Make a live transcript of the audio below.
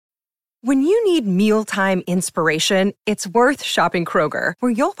When you need mealtime inspiration, it's worth shopping Kroger,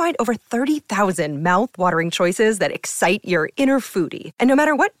 where you'll find over 30,000 mouth-watering choices that excite your inner foodie. And no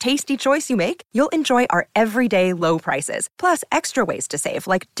matter what tasty choice you make, you'll enjoy our everyday low prices, plus extra ways to save,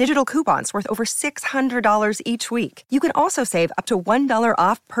 like digital coupons worth over $600 each week. You can also save up to $1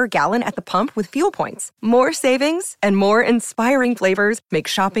 off per gallon at the pump with fuel points. More savings and more inspiring flavors make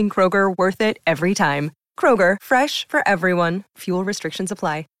shopping Kroger worth it every time. Kroger, fresh for everyone. Fuel restrictions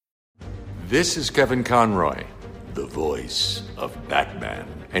apply. This is Kevin Conroy, the voice of Batman.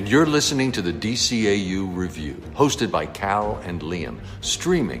 And you're listening to the DCAU Review, hosted by Cal and Liam,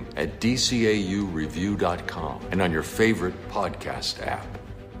 streaming at DCAUreview.com and on your favorite podcast app.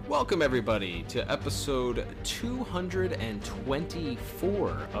 Welcome, everybody, to episode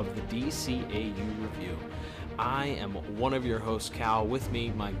 224 of the DCAU Review. I am one of your hosts, Cal. With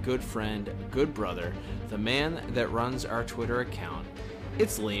me, my good friend, good brother, the man that runs our Twitter account.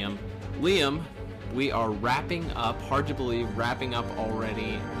 It's Liam. Liam, we are wrapping up, hard to believe, wrapping up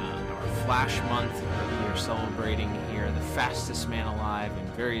already our Flash month. We are celebrating here the fastest man alive in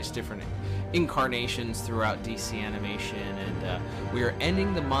various different incarnations throughout DC animation, and we are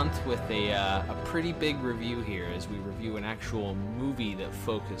ending the month with a pretty big review here as we review an actual movie that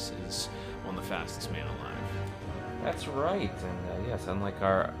focuses on the fastest man alive. That's right, and yes, unlike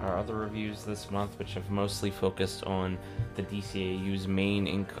our other reviews this month, which have mostly focused on the DCAU's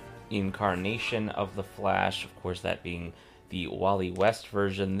main incarnation of the Flash, of course that being the Wally West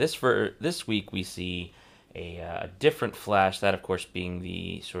version. This week we see a different Flash, that of course being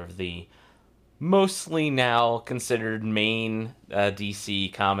the sort of the mostly now considered main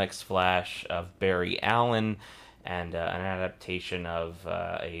DC Comics Flash of Barry Allen, and an adaptation of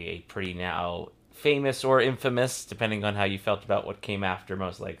a pretty now famous or infamous, depending on how you felt about what came after,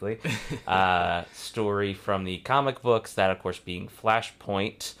 most likely, story from the comic books, that of course being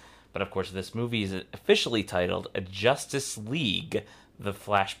Flashpoint. But of course this movie is officially titled A Justice League, The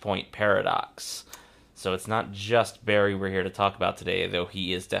Flashpoint Paradox. So it's not just Barry we're here to talk about today, though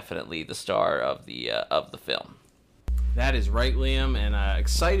he is definitely the star of the film. That is right, Liam, and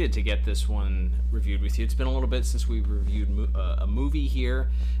excited to get this one reviewed with you. It's been a little bit since we've reviewed a movie here,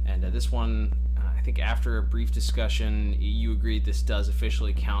 and this one, I think after a brief discussion, you agreed this does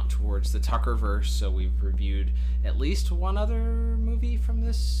officially count towards the Tuckerverse, so we've reviewed at least one other movie from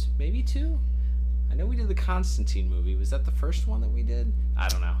this, maybe two? I know we did the Constantine movie. Was that the first one that we did? I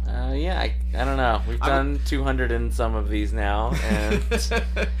don't know. I don't know. We've done 200 and some of these now, and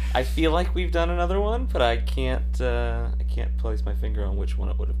I feel like we've done another one, but I can't place my finger on which one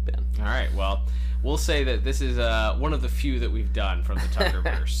it would have been. All right, well, we'll say that this is one of the few that we've done from the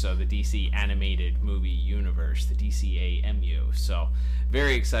Tuckerverse, so the DC animated movie universe, the DCAMU. So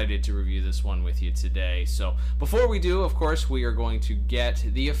very excited to review this one with you today. So before we do, of course, we are going to get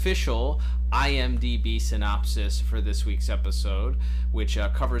the official IMDb synopsis for this week's episode, which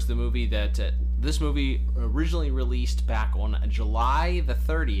covers the movie that this movie originally released back on July the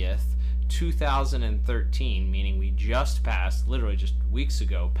 30th, 2013, meaning we just passed, literally just weeks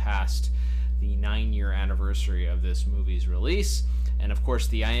ago, passed the 9-year anniversary of this movie's release. And of course,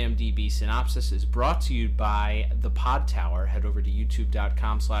 the IMDb synopsis is brought to you by The Pod Tower. Head over to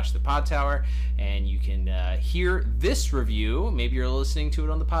youtube.com/thepodtower, and you can hear this review. Maybe you're listening to it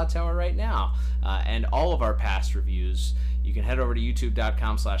on The Pod Tower right now. And all of our past reviews, you can head over to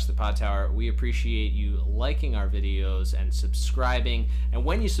youtube.com/thepodtower. We appreciate you liking our videos and subscribing. And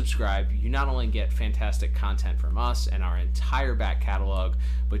when you subscribe, you not only get fantastic content from us and our entire back catalog,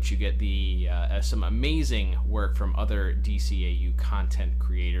 but you get the some amazing work from other DCAU content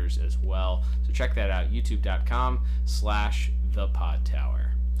creators as well. So check that out,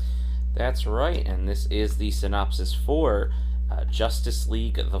 youtube.com/thepodtower. That's right, and this is the synopsis for Justice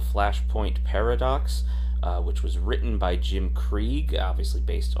League, The Flashpoint Paradox, which was written by Jim Krieg, obviously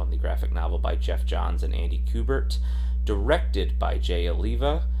based on the graphic novel by Jeff Johns and Andy Kubert, directed by Jay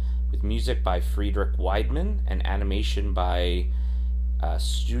Oliva, with music by Friedrich Weidman, and animation by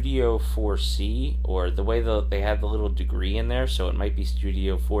Studio 4C, or the way they had the little degree in there, so it might be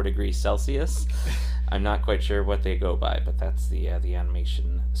Studio 4 degrees Celsius. I'm not quite sure what they go by, but that's the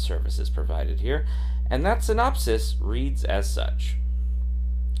animation services provided here. And that synopsis reads as such.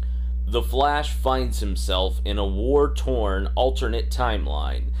 The Flash finds himself in a war-torn alternate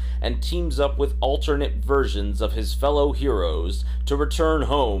timeline and teams up with alternate versions of his fellow heroes to return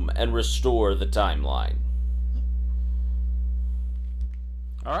home and restore the timeline.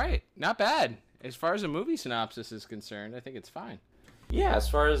 All right, not bad. As far as a movie synopsis is concerned, I think it's fine. Yeah, as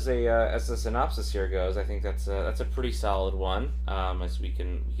far as the synopsis here goes, I think that's a pretty solid one. As we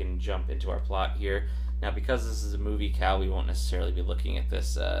can jump into our plot here. Now, because this is a movie, Cal, we won't necessarily be looking at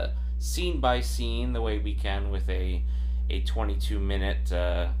this scene by scene the way we can with a 22-minute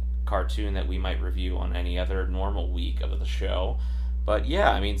cartoon that we might review on any other normal week of the show. But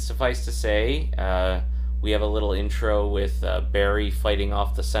yeah, I mean, suffice to say, we have a little intro with Barry fighting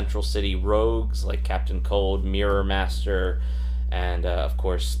off the Central City rogues like Captain Cold, Mirror Master, and of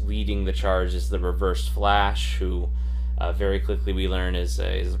course leading the charge is the Reverse Flash, who very quickly we learn is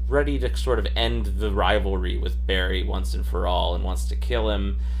ready to sort of end the rivalry with Barry once and for all and wants to kill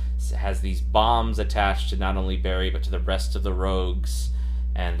him. Has these bombs attached to not only Barry but to the rest of the rogues,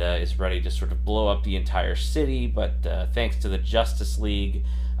 and is ready to sort of blow up the entire city. But thanks to the Justice League,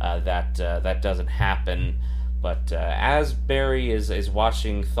 that doesn't happen. But as Barry is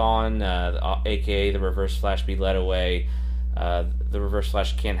watching Thawne, aka the Reverse Flash, be led away, the Reverse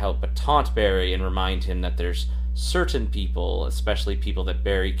Flash can't help but taunt Barry and remind him that there's certain people, especially people that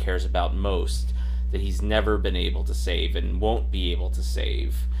Barry cares about most, that he's never been able to save and won't be able to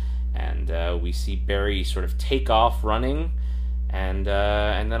save. And we see Barry sort of take off running, and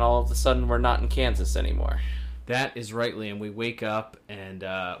then all of a sudden we're not in Kansas anymore. That is right, Liam. We wake up, and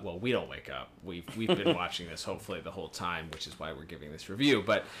well, we don't wake up. We've been watching this hopefully the whole time, which is why we're giving this review.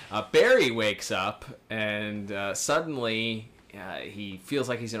 But Barry wakes up, and suddenly he feels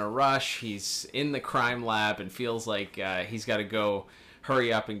like he's in a rush. He's in the crime lab and feels like he's got to go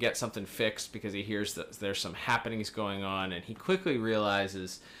hurry up and get something fixed because he hears that there's some happenings going on, and he quickly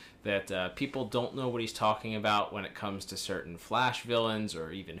realizes that people don't know what he's talking about when it comes to certain Flash villains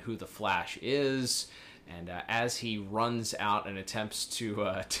or even who the Flash is. And as he runs out and attempts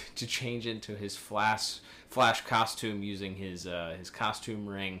to change into his Flash costume using his costume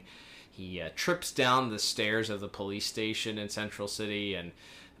ring, he trips down the stairs of the police station in Central City and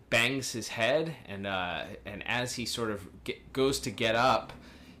bangs his head. And as he sort of goes to get up,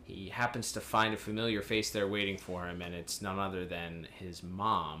 he happens to find a familiar face there waiting for him, and it's none other than his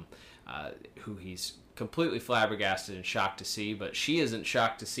mom, who he's completely flabbergasted and shocked to see, but she isn't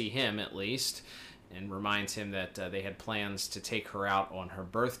shocked to see him, at least, and reminds him that they had plans to take her out on her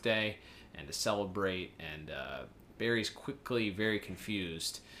birthday and to celebrate, and Barry's quickly very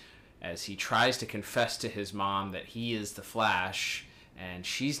confused as he tries to confess to his mom that he is the Flash, and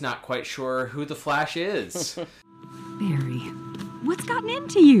she's not quite sure who the Flash is. Barry, what's gotten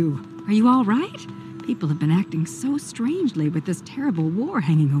into you? Are you all right? People have been acting so strangely with this terrible war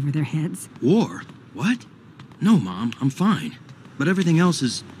hanging over their heads. War? What? No, Mom, I'm fine. But everything else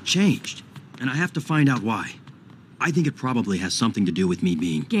has changed, and I have to find out why. I think it probably has something to do with me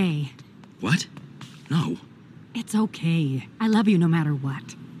being... Gay. What? No. It's okay. I love you no matter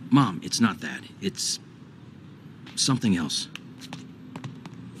what. Mom, it's not that. It's... something else.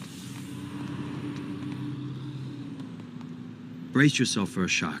 Brace yourself for a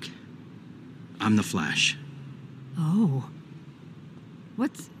shock. I'm the Flash. Oh.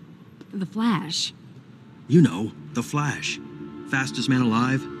 What's the Flash? You know, the Flash. Fastest man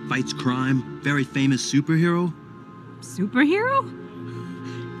alive, fights crime, very famous superhero. Superhero?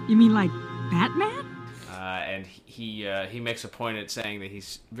 You mean like Batman? And he makes a point at saying that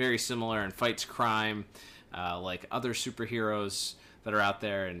he's very similar and fights crime like other superheroes that are out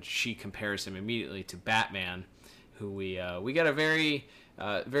there, and she compares him immediately to Batman, who we got a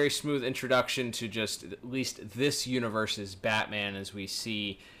very smooth introduction to just at least this universe's Batman, as we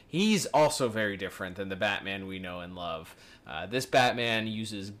see he's also very different than the Batman we know and love. This Batman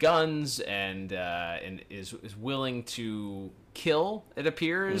uses guns and is willing to kill, it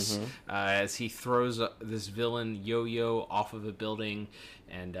appears, as he throws this villain Yo-Yo off of a building,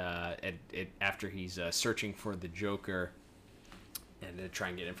 and after he's searching for the Joker, and to try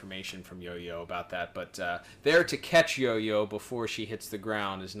and get information from Yo-Yo about that. But there to catch Yo-Yo before she hits the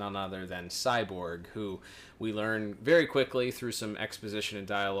ground is none other than Cyborg, who we learn very quickly through some exposition and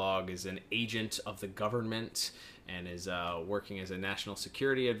dialogue is an agent of the government and is working as a national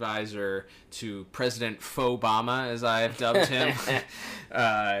security advisor to President Faux-Obama, as I have dubbed him.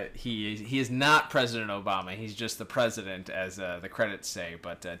 He is not President Obama. He's just the president, as the credits say,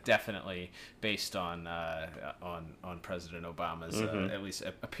 but definitely based on President Obama's at least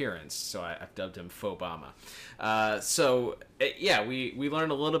appearance. So I've dubbed him Faux-Obama. We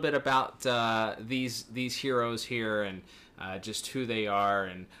learn a little bit about these heroes here and just who they are,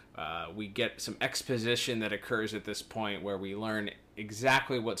 and we get some exposition that occurs at this point where we learn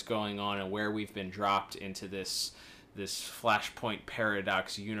exactly what's going on and where we've been dropped into this Flashpoint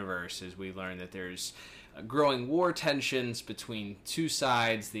paradox universe, as we learn that there's growing war tensions between two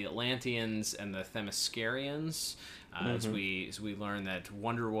sides, the Atlanteans and the Themyscirians. As we learn that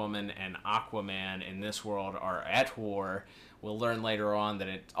Wonder Woman and Aquaman in this world are at war. We'll learn later on that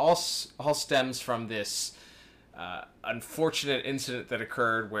it all stems from this unfortunate incident that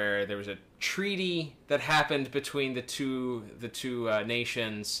occurred where there was a treaty that happened between the two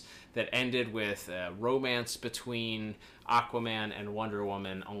nations that ended with romance between Aquaman and Wonder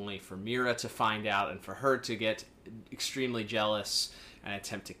Woman, only for Mera to find out and for her to get extremely jealous and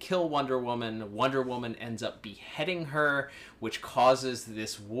attempt to kill Wonder Woman. Wonder Woman ends up beheading her, which causes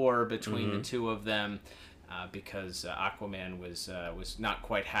this war between the two of them, because Aquaman was not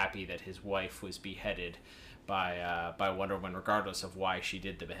quite happy that his wife was beheaded by Wonder Woman, regardless of why she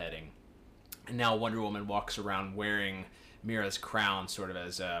did the beheading. And now Wonder Woman walks around wearing Mera's crown, sort of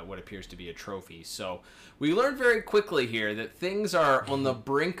as what appears to be a trophy. So we learn very quickly here that things are on the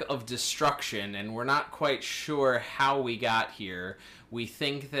brink of destruction, and we're not quite sure how we got here. We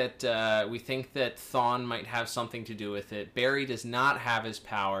think that Thawne might have something to do with it. Barry does not have his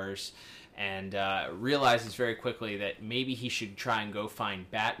powers, and realizes very quickly that maybe he should try and go find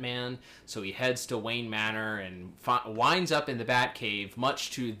Batman. So he heads to Wayne Manor and winds up in the Batcave,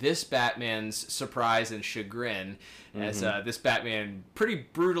 much to this Batman's surprise and chagrin, as this Batman pretty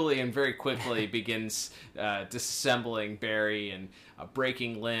brutally and very quickly begins disassembling Barry and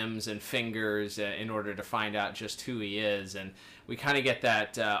breaking limbs and fingers in order to find out just who he is. And we kind of get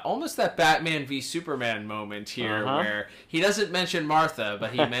that almost that Batman v Superman moment here, where he doesn't mention Martha,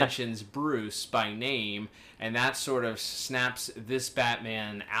 but he mentions Bruce by name, and that sort of snaps this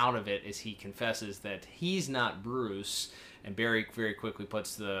Batman out of it as he confesses that he's not Bruce. And Barry very quickly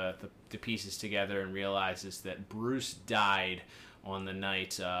puts the pieces together and realizes that Bruce died on the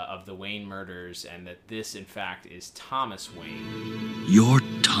night of the Wayne murders, and that this, in fact, is Thomas Wayne. You're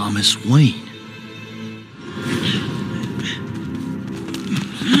Thomas Wayne.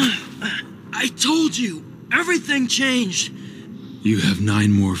 I told you! Everything changed! You have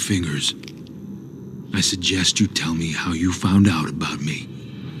 9 more fingers. I suggest you tell me how you found out about me.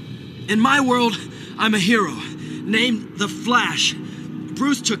 In my world, I'm a hero, named the Flash.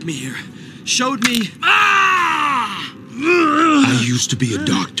 Bruce took me here, showed me... I used to be a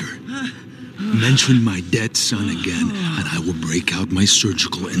doctor. Mention my dead son again, and I will break out my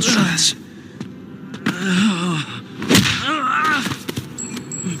surgical instruments.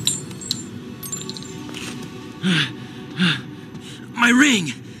 My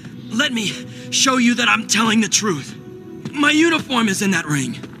ring! Let me show you that I'm telling the truth. My uniform is in that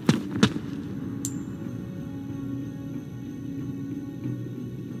ring.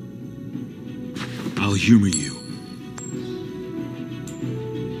 I'll humor you.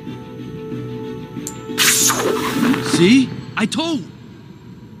 See? I told.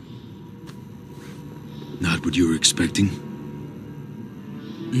 Not what you were expecting?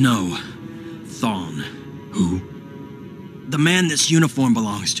 No. Thawne. Who? The man this uniform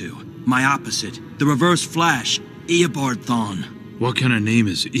belongs to. My opposite. The Reverse Flash. Eobard Thawne. What kind of name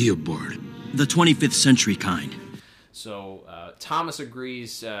is Eobard? The 25th century kind. So Thomas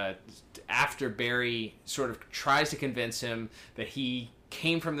agrees after Barry sort of tries to convince him that he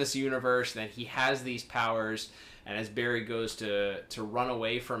came from this universe, that he has these powers, and as Barry goes to run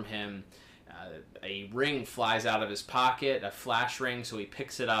away from him, a ring flies out of his pocket, a Flash ring, so he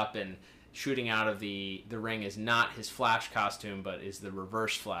picks it up, and shooting out of the ring is not his Flash costume, but is the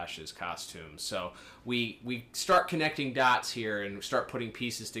Reverse Flash's costume. So we start connecting dots here and start putting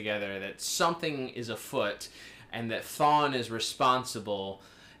pieces together that something is afoot, and that Thawne is responsible,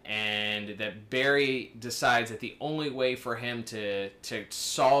 and that Barry decides that the only way for him to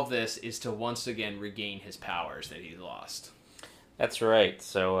solve this is to once again regain his powers that he's lost. That's right.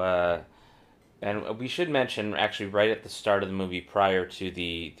 So, and we should mention, actually, right at the start of the movie, prior to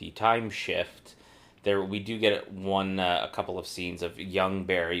the time shift, there we do get a couple of scenes of young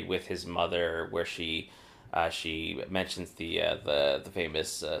Barry with his mother, where she mentions the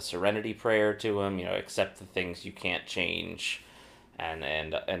famous Serenity prayer to him. You know, accept the things you can't change,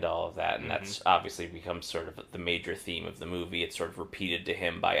 and all of that, and that's obviously becomes sort of the major theme of the movie. It's sort of repeated to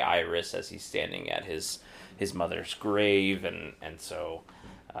him by Iris as he's standing at his mother's grave, and so.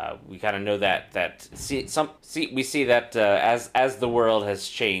 We kind of know we see that as the world has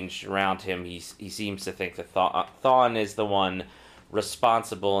changed around him, he seems to think that Thawne is the one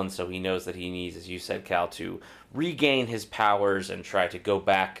responsible, and so he knows that he needs, as you said, Cal, to regain his powers and try to go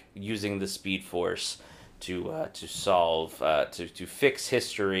back using the Speed Force to solve to fix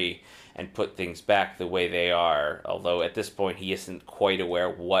history and put things back the way they are. Although at this point he isn't quite aware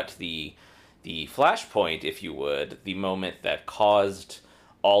what the Flashpoint, if you would, the moment that caused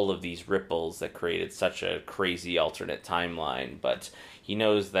all of these ripples that created such a crazy alternate timeline. But he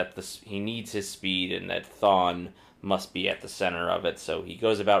knows that he needs his speed and that Thawne must be at the center of it. So he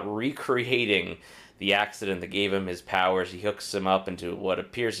goes about recreating the accident that gave him his powers. He hooks him up into what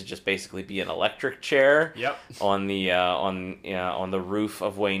appears to just basically be an electric chair. Yep. On the roof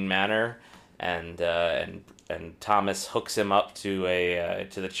of Wayne Manor, and Thomas hooks him up to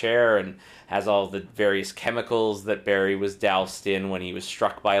the chair and has all the various chemicals that Barry was doused in when he was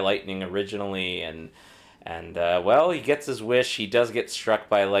struck by lightning originally, and well, he gets his wish. He does get struck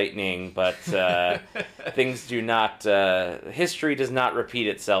by lightning, but things do not. History does not repeat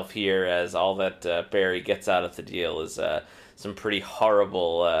itself here, as all that Barry gets out of the deal is some pretty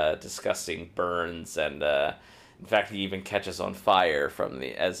horrible, disgusting burns, and in fact, he even catches on fire from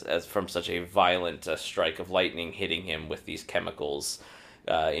from such a violent strike of lightning hitting him with these chemicals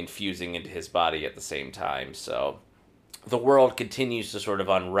infusing into his body at the same time. So the world continues to sort of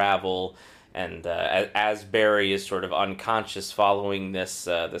unravel. And as Barry is sort of unconscious following this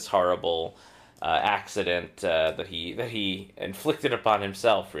horrible accident that he inflicted upon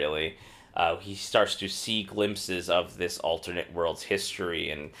himself, really, he starts to see glimpses of this alternate world's history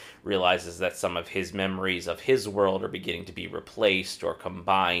and realizes that some of his memories of his world are beginning to be replaced or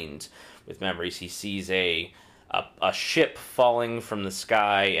combined with memories. He sees a ship falling from the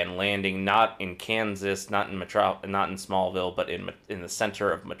sky and landing not in Kansas, not in Smallville, but in the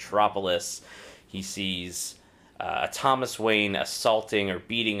center of Metropolis. He sees Thomas Wayne assaulting or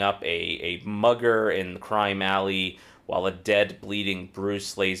beating up a mugger in the crime alley, while a dead, bleeding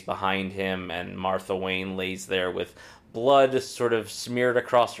Bruce lays behind him, and Martha Wayne lays there with blood sort of smeared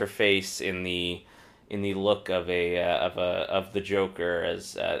across her face in the look of the Joker,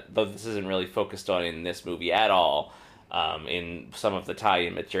 as though this isn't really focused on in this movie at all. In some of the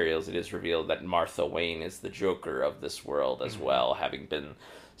tie-in materials, it is revealed that Martha Wayne is the Joker of this world as well, having been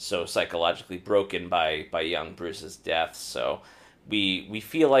so psychologically broken by young Bruce's death. So we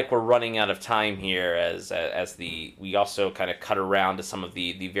feel like we're running out of time here, as we also kind of cut around to some of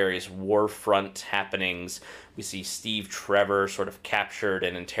the various war front happenings. We see Steve Trevor sort of captured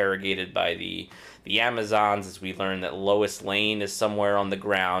and interrogated by the Amazons, as we learn that Lois Lane is somewhere on the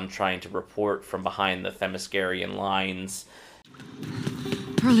ground trying to report from behind the Themyscirian lines.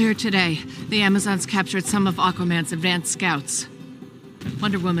 Earlier today, the Amazons captured some of Aquaman's advanced scouts.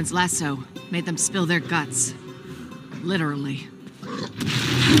 Wonder Woman's lasso made them spill their guts. Literally.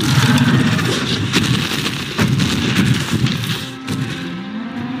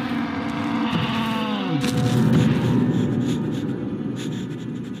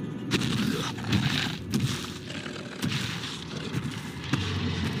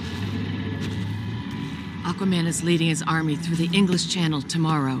 Aquaman is leading his army through the English Channel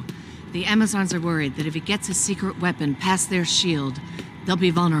tomorrow. The Amazons are worried that if he gets his secret weapon past their shield, they'll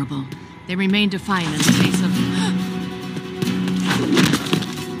be vulnerable. They remain defiant in the face of...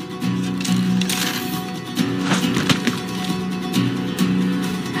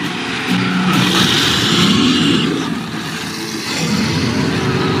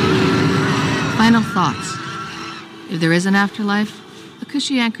 Final thoughts. If there is an afterlife, a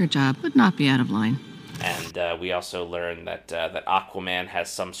cushy anchor job would not be out of line. And we also learn that Aquaman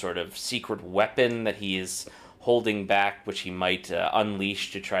has some sort of secret weapon that he is holding back, which he might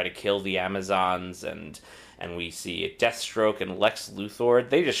unleash to try to kill the Amazons. And we see Deathstroke and Lex Luthor.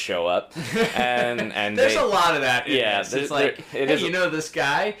 They just show up, and there's a lot of that. It's like, hey, you know this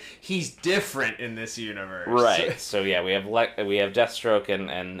guy? He's different in this universe, right? So yeah, we have Deathstroke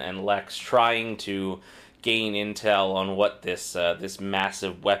and Lex trying to gain intel on what this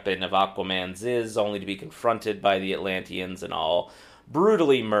massive weapon of Aquaman's is, only to be confronted by the Atlanteans and all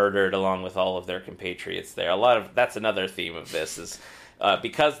brutally murdered along with all of their compatriots there. That's another theme of this is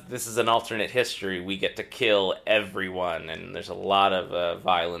because this is an alternate history, we get to kill everyone, and there's a lot of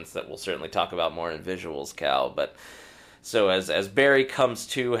violence that we'll certainly talk about more in visuals, Cal. But so as Barry comes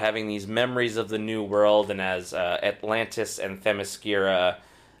to having these memories of the new world, and as Atlantis and Themyscira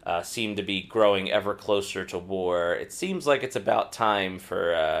seem to be growing ever closer to war, it seems like it's about time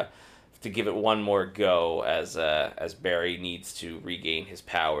to give it one more go, as Barry needs to regain his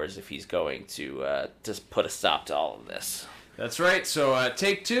powers if he's going to just put a stop to all of this. That's right. So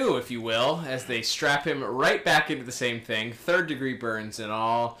take two, if you will, as they strap him right back into the same thing, third-degree burns and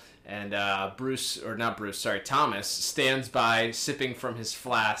all. And Thomas stands by, sipping from his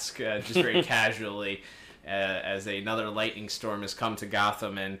flask, just very casually, as another lightning storm has come to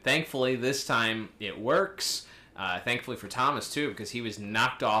Gotham. And thankfully, this time it works. Thankfully for Thomas too, because he was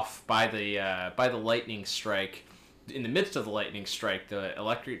knocked off by the lightning strike in the midst of the lightning strike, the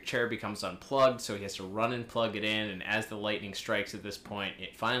electric chair becomes unplugged, so he has to run and plug it in, and as the lightning strikes at this point,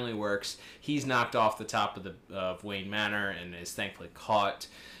 it finally works. He's knocked off the top of Wayne Manor and is thankfully caught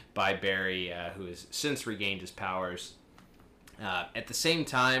by Barry, who has since regained his powers. At the same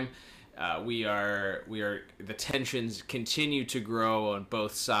time, the tensions continue to grow on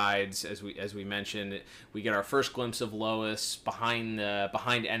both sides. As we mentioned, we get our first glimpse of Lois behind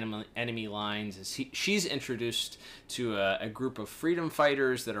enemy lines as she's introduced to a group of freedom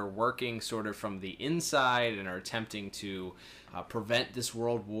fighters that are working sort of from the inside and are attempting to prevent this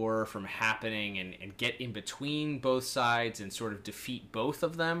world war from happening and get in between both sides and sort of defeat both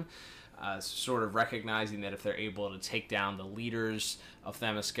of them. Sort of recognizing that if they're able to take down the leaders of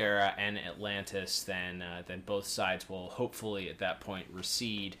Themyscira and Atlantis, then both sides will hopefully at that point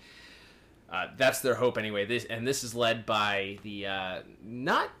recede. That's their hope anyway. This is led by the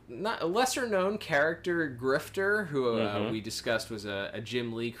not a lesser known character, Grifter, who we discussed was a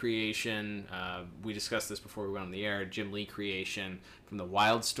Jim Lee creation. We discussed this before we went on the air. Jim Lee creation from the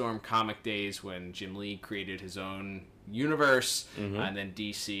Wildstorm comic days when Jim Lee created his own universe, and then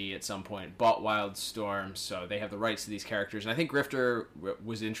DC at some point bought Wildstorm, so they have the rights to these characters. And I think Grifter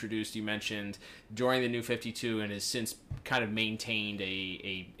was introduced, you mentioned, during the New 52 and has since kind of maintained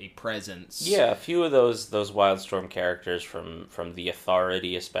a presence. Yeah, a few of those Wildstorm characters from the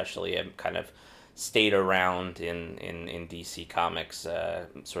Authority especially have kind of stayed around in DC Comics,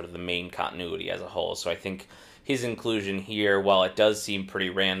 sort of the main continuity as a whole. So I think his inclusion here, while it does seem pretty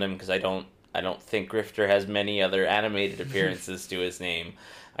random, because I don't think Grifter has many other animated appearances to his name.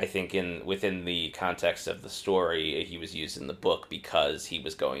 I think within the context of the story, he was used in the book because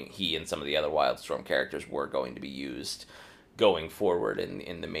he and some of the other Wildstorm characters were going to be used going forward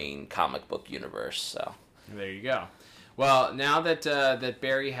in the main comic book universe. So there you go. Well, now that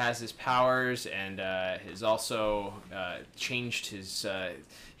Barry has his powers and has also changed his,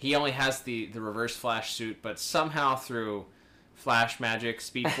 he only has the Reverse Flash suit, but somehow through Flash magic,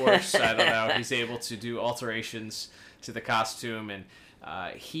 Speed Force, I don't know, he's able to do alterations to the costume, and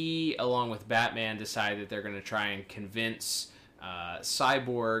he, along with Batman, decide that they're going to try and convince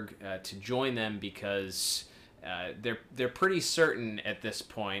Cyborg to join them because they're pretty certain at this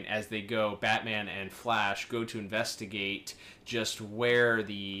point, as they go, Batman and Flash go to investigate just where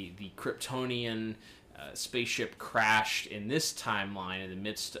the Kryptonian spaceship crashed in this timeline in the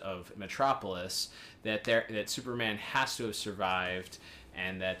midst of Metropolis, that Superman has to have survived,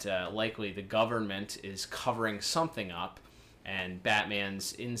 and that likely the government is covering something up. And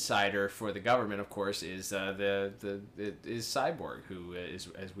Batman's insider for the government, of course, is is Cyborg, who is,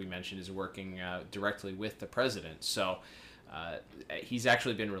 as we mentioned, is working directly with the president. So he's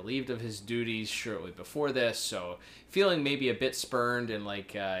actually been relieved of his duties shortly before this, so feeling maybe a bit spurned and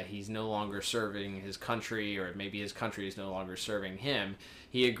like he's no longer serving his country, or maybe his country is no longer serving him,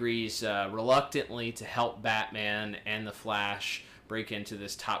 he agrees reluctantly to help Batman and the Flash break into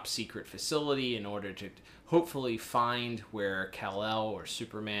this top secret facility in order to hopefully find where Kal-El or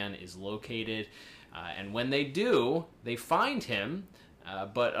Superman is located. And when they do, they find him.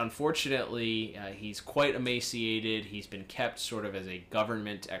 But unfortunately, he's quite emaciated. He's been kept sort of as a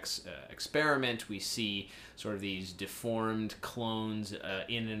government experiment. We see sort of these deformed clones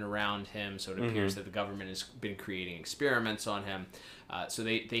in and around him. So it appears that the government has been creating experiments on him. So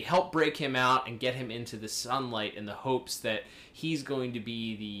they help break him out and get him into the sunlight in the hopes that he's going to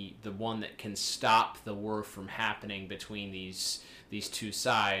be the one that can stop the war from happening between these two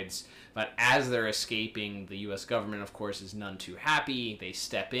sides. But as they're escaping, the U.S. government, of course, is none too happy. They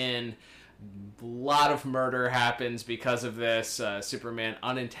step in. A lot of murder happens because of this. Superman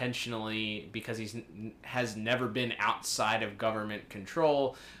unintentionally, because he has never been outside of government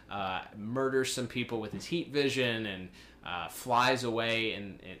control, murders some people with his heat vision and flies away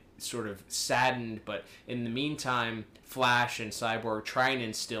and sort of saddened. But in the meantime, Flash and Cyborg try and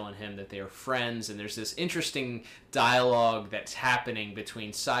instill in him that they are friends, and there's this interesting dialogue that's happening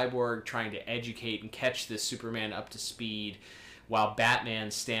between Cyborg trying to educate and catch this Superman up to speed, while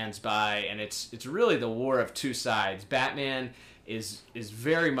Batman stands by, and it's really the war of two sides. Batman is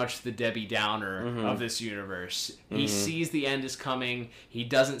very much the Debbie Downer of this universe. He sees the end is coming. He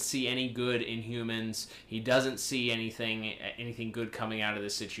doesn't see any good in humans. He doesn't see anything good coming out of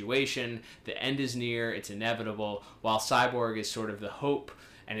this situation. The end is near. It's inevitable. While Cyborg is sort of the hope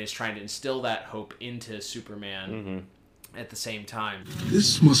and is trying to instill that hope into Superman at the same time.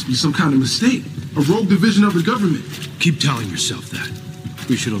 This must be some kind of mistake. A rogue division of the government. Keep telling yourself that.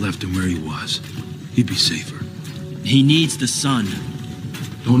 We should have left him where he was. He'd be safer. He needs the sun.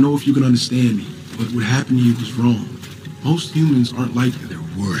 Don't know if you can understand me, but what happened to you was wrong. Most humans aren't like that. They're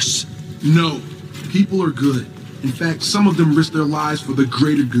worse. No, people are good. In fact, some of them risk their lives for the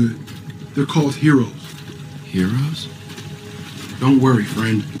greater good. They're called heroes. Heroes? Don't worry,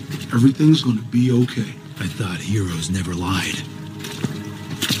 friend. Everything's gonna be okay. I thought heroes never lied.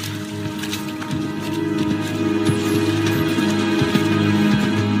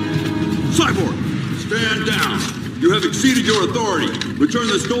 Cyborg, stand down. You have exceeded your authority. Return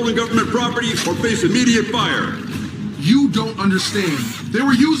the stolen government property or face immediate fire. You don't understand. They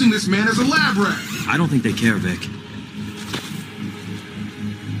were using this man as a lab rat. I don't think they care, Vic.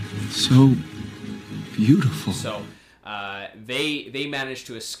 So beautiful. So they managed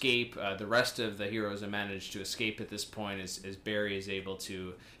to escape. The rest of the heroes have managed to escape at this point as Barry is able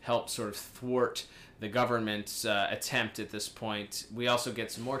to help sort of thwart the government's attempt at this point. We also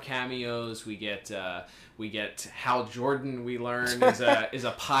get some more cameos. We get Hal Jordan, we learn, is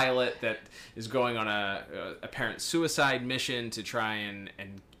a pilot that is going on a apparent suicide mission to try and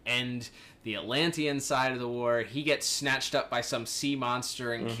end the Atlantean side of the war. He gets snatched up by some sea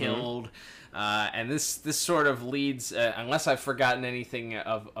monster and killed. And this sort of leads, unless I've forgotten anything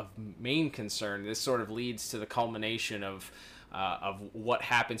of main concern, this sort of leads to the culmination of what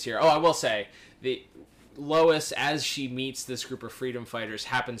happens here. Oh, I will say, Lois, as she meets this group of freedom fighters,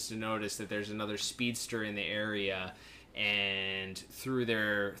 happens to notice that there's another speedster in the area, and through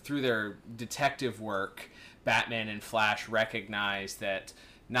their detective work, Batman and Flash recognize that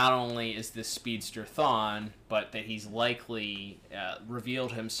not only is this speedster Thawne, but that he's likely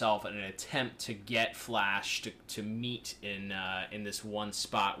revealed himself in an attempt to get Flash to meet in this one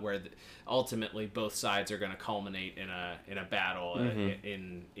spot where ultimately both sides are going to culminate in a battle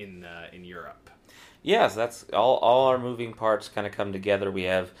in Europe. Yes, that's all our moving parts kind of come together. We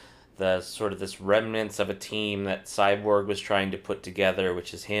have the sort of this remnants of a team that Cyborg was trying to put together,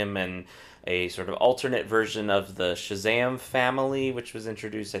 which is him and a sort of alternate version of the Shazam family, which was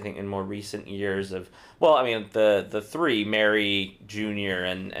introduced, I think, in more recent years of, well, I mean, the three, Mary Jr.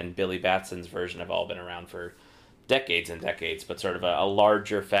 and Billy Batson's version, have all been around for decades and decades, but sort of a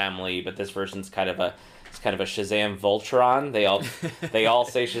larger family. But this version's kind of a Shazam Voltron. They all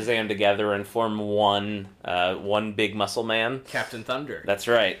say Shazam together and form one big muscle man, Captain Thunder. That's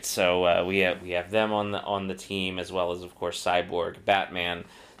right. So we have them on the team, as well as, of course, Cyborg, Batman.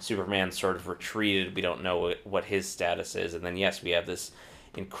 Superman sort of retreated. We don't know what his status is. And then, yes, we have this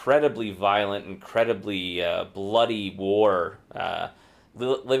incredibly violent, incredibly bloody war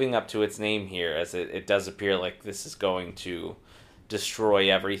living up to its name here, as it does appear like this is going to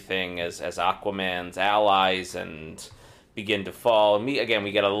destroy everything as Aquaman's allies and begin to fall. And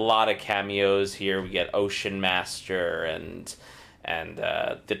we get a lot of cameos here. We get Ocean Master and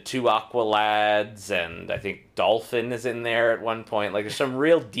the two Aqua lads, and I think Dolphin is in there at one point. Like, there's some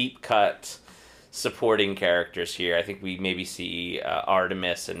real deep cut supporting characters here. I think we maybe see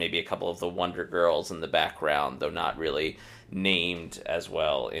Artemis and maybe a couple of the Wonder Girls in the background, though not really named as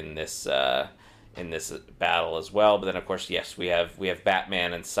well in this battle as well. But then, of course, yes, we have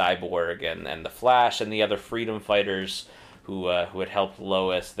Batman and Cyborg and the Flash and the other freedom fighters who had helped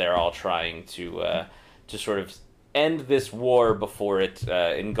Lois. They're all trying to sort of end this war before it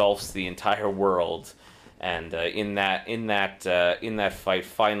engulfs the entire world. And in that fight,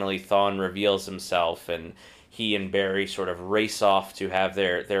 finally Thawne reveals himself, and he and Barry sort of race off to have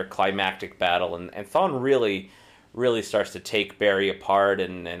their climactic battle. And Thawne really starts to take Barry apart,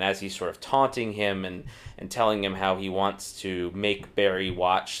 and as he's sort of taunting him and telling him how he wants to make Barry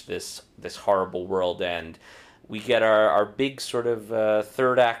watch this horrible world end, we get our big sort of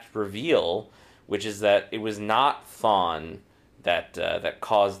third act reveal, which is that it was not Thawne that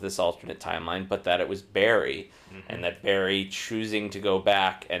caused this alternate timeline, but that it was Barry, and that Barry choosing to go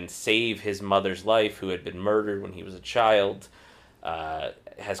back and save his mother's life, who had been murdered when he was a child,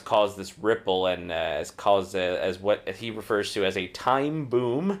 has caused this ripple and has caused as what he refers to as a time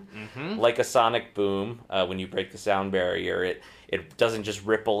boom, like a sonic boom. When you break the sound barrier, it doesn't just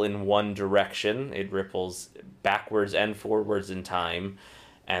ripple in one direction; it ripples backwards and forwards in time,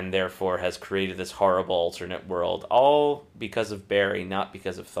 and therefore has created this horrible alternate world, all because of Barry, not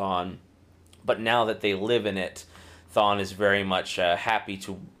because of Thawne. But now that they live in it, Thawne is very much happy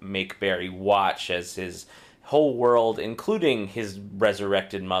to make Barry watch as his whole world, including his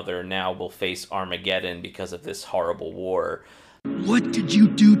resurrected mother, now will face Armageddon because of this horrible war. What did you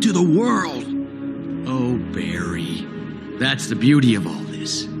do to the world? Oh, Barry. That's the beauty of all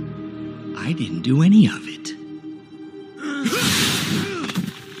this. I didn't do any of it.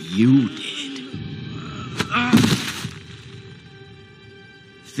 You did.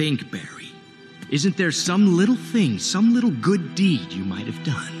 Think, Barry. Isn't there some little thing, some little good deed you might have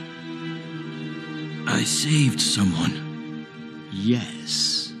done? I saved someone.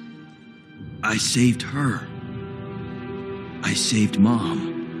 Yes. I saved her. I saved Mom.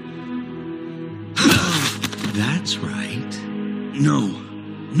 That's right. No.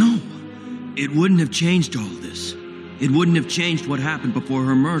 It wouldn't have changed all this. It wouldn't have changed what happened before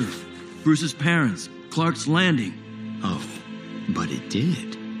her murder. Bruce's parents, Clark's Landing. Oh, but it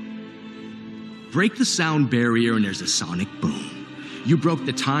did. Break the sound barrier and there's a sonic boom. You broke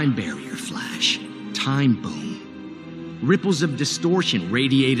the time barrier, Flash. Time boom. Ripples of distortion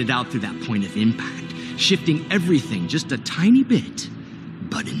radiated out through that point of impact, shifting everything just a tiny bit,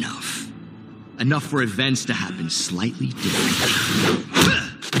 but enough. Enough for events to happen slightly differently.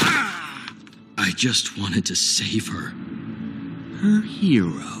 I just wanted to save her. Her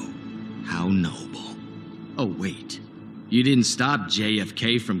hero. How noble. Oh, wait. You didn't stop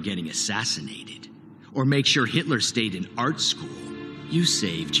JFK from getting assassinated, or make sure Hitler stayed in art school. You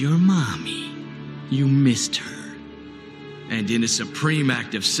saved your mommy. You missed her. And in a supreme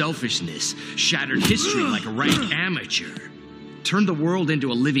act of selfishness, shattered history like a rank amateur. Turned the world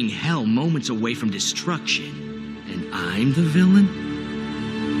into a living hell moments away from destruction. And I'm the villain?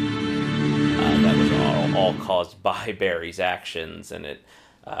 That was all caused by Barry's actions, and it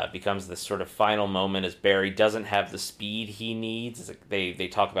becomes this sort of final moment as Barry doesn't have the speed he needs. They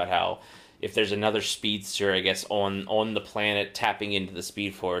talk about how if there's another speedster, I guess, on the planet tapping into the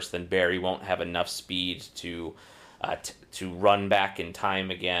Speed Force, then Barry won't have enough speed to run back in time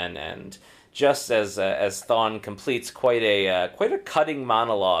again. And just as Thawne completes quite a cutting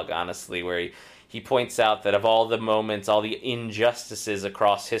monologue, honestly, where he points out that of all the moments, all the injustices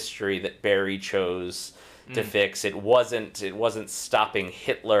across history that Barry chose to fix, it wasn't stopping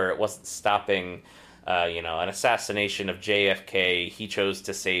Hitler, it wasn't stopping an assassination of JFK. He chose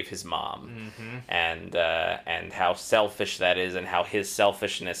to save his mom, and how selfish that is, and how his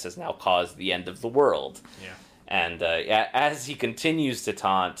selfishness has now caused the end of the world. Yeah. And as he continues to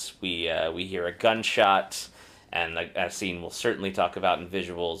taunt, we hear a gunshot, and a scene we'll certainly talk about in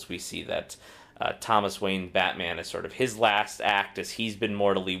visuals. We see that Thomas Wayne Batman is sort of his last act, as he's been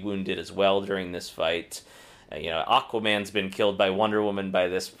mortally wounded as well during this fight. Aquaman's been killed by Wonder Woman by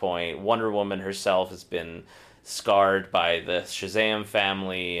this point. Wonder Woman herself has been scarred by the Shazam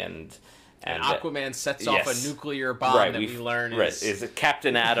family, and Aquaman sets off a nuclear bomb we learn is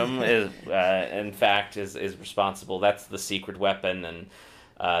Captain Atom is in fact is responsible. That's the secret weapon,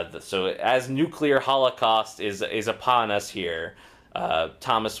 and so as nuclear holocaust is upon us here,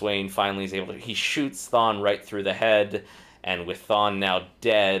 Thomas Wayne finally is able to. He shoots Thawne right through the head, and with Thawne now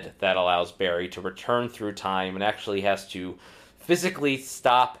dead, that allows Barry to return through time and actually has to physically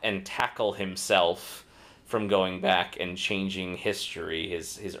stop and tackle himself from going back and changing history,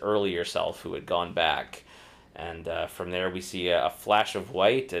 his earlier self who had gone back. And from there we see a flash of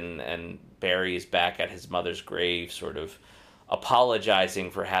white, and Barry is back at his mother's grave, sort of apologizing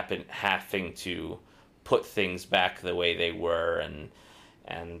for having to put things back the way they were, and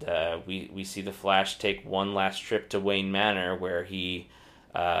we see the Flash take one last trip to Wayne Manor, where he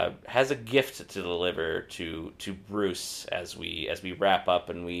has a gift to deliver to Bruce as we wrap up,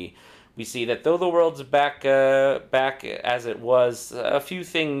 and we see that though the world's back as it was, a few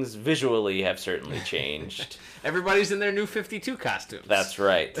things visually have certainly changed. Everybody's in their new 52 costumes. That's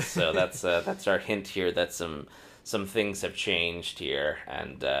right. So that's our hint here that some things have changed here,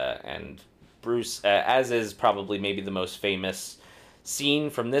 and Bruce, as is probably maybe the most famous scene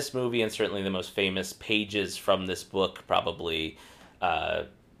from this movie, and certainly the most famous pages from this book, probably,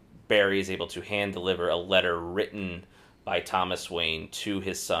 Barry is able to hand deliver a letter written by Thomas Wayne to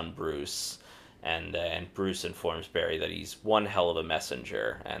his son Bruce, and Bruce informs Barry that he's one hell of a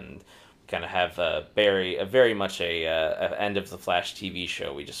messenger, and kind of have Barry very much a end of the Flash TV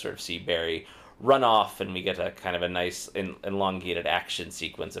show. We just sort of see Barry run off, and we get a kind of a nice elongated action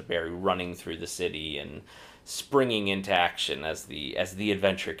sequence of Barry running through the city and springing into action as the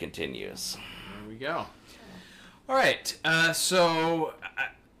adventure continues. There we go. All right, so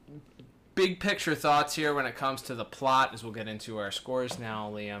big picture thoughts here when it comes to the plot, as we'll get into our scores now,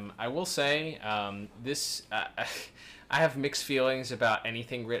 Liam. I will say this. I have mixed feelings about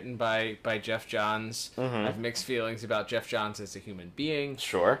anything written by Jeff Johns. I have mixed feelings about Jeff Johns as a human being.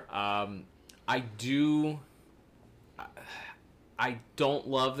 Sure. I don't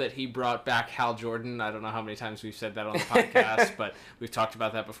love that he brought back Hal Jordan. I don't know how many times we've said that on the podcast, but we've talked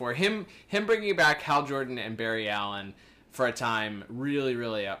about that before. Him bringing back Hal Jordan and Barry Allen for a time really,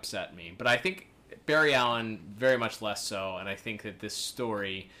 really upset me. But I think Barry Allen very much less so, and I think that this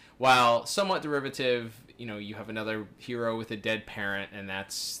story, while somewhat derivative, you have another hero with a dead parent, and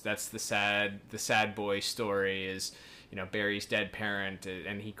that's the sad boy story is, Barry's dead parent,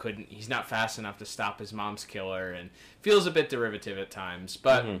 and he's not fast enough to stop his mom's killer, and feels a bit derivative at times.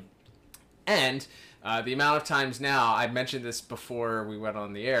 But And the amount of times now, I mentioned this before we went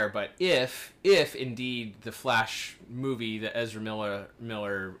on the air, but if indeed the Flash movie, the Ezra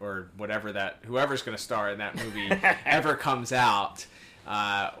Miller or whoever's going to star in that movie ever comes out,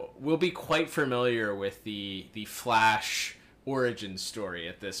 we'll be quite familiar with the Flash origin story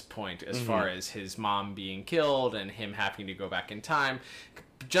at this point, as far as his mom being killed and him having to go back in time,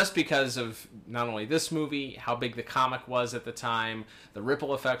 just because of not only this movie, how big the comic was at the time, the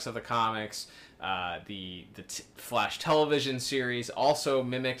ripple effects of the comics. The Flash television series also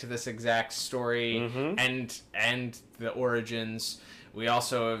mimicked this exact story, and the origins. We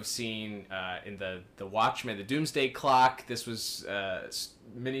also have seen in the Watchmen, the Doomsday Clock. This was a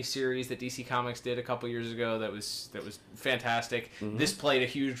miniseries that DC Comics did a couple years ago. That was fantastic. This played a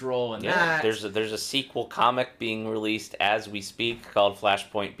huge role in that. There's a sequel comic being released as we speak called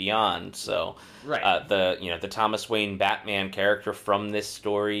Flashpoint Beyond. So the Thomas Wayne Batman character from this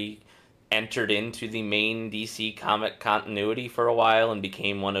story entered into the main DC comic continuity for a while and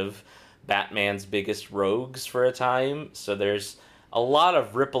became one of Batman's biggest rogues for a time. So there's a lot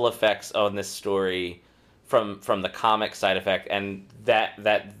of ripple effects on this story from the comic side effect, and that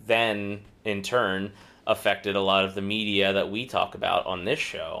then in turn affected a lot of the media that we talk about on this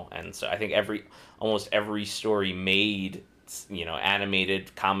show. And so I think almost every story made,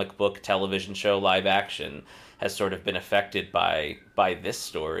 animated, comic book, television show, live action, has sort of been affected by this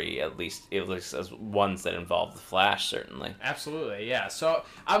story, at least as ones that involve the Flash, certainly. Absolutely, yeah. So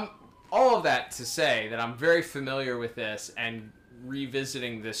all of that to say that I'm very familiar with this, and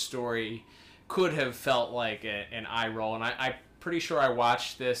revisiting this story could have felt like an eye roll. And I'm pretty sure I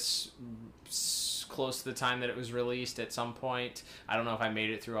watched this close to the time that it was released at some point. I don't know if I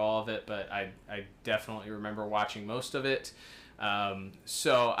made it through all of it, but I definitely remember watching most of it.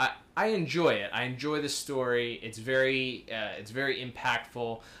 So I enjoy it. I enjoy the story. It's very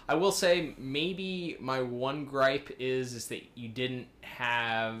impactful. I will say maybe my one gripe is that you didn't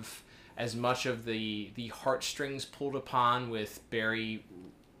have as much of the heartstrings pulled upon with Barry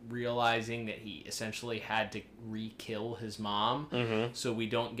realizing that he essentially had to re-kill his mom. So we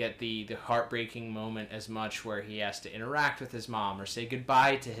don't get the heartbreaking moment as much where he has to interact with his mom or say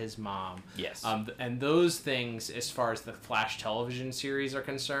goodbye to his mom. Yes. And those things, as far as the Flash television series are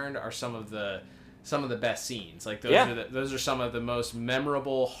concerned, are some of the best scenes. Like those are some of the most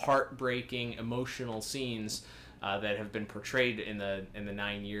memorable, heartbreaking, emotional scenes that have been portrayed in the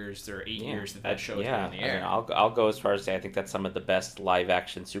 9 years or 8 years that show has been in the air. I mean, I'll go as far as to say I think that's some of the best live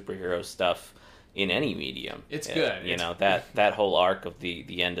action superhero stuff in any medium. It's good. That whole arc of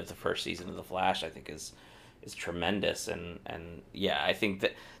the end of the first season of The Flash, I think is tremendous. And I think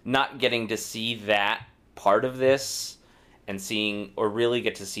that not getting to see that part of this and seeing, or really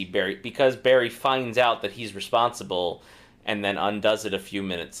get to see Barry, because Barry finds out that he's responsible and then undoes it a few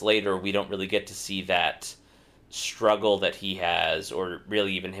minutes later, we don't really get to see that struggle that he has, or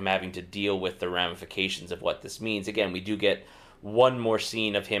really even him having to deal with the ramifications of what this means. Again, we do get one more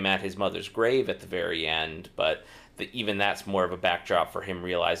scene of him at his mother's grave at the very end, but even that's more of a backdrop for him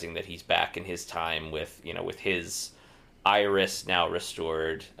realizing that he's back in his time with his Iris now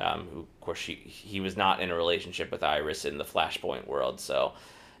restored, who of course he was not in a relationship with Iris in the Flashpoint world, so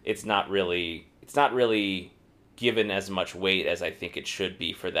it's not really given as much weight as I think it should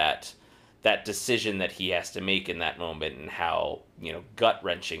be for that decision that he has to make in that moment, and how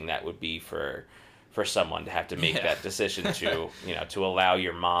gut-wrenching that would be for someone to have to make that decision to to allow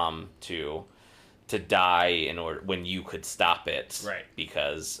your mom to die in order when you could stop it, right,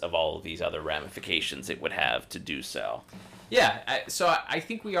 because of all of these other ramifications it would have to do so. So I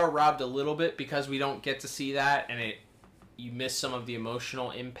think we are robbed a little bit because we don't get to see that, and you miss some of the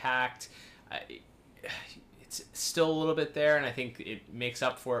emotional impact. It's still a little bit there, and I think it makes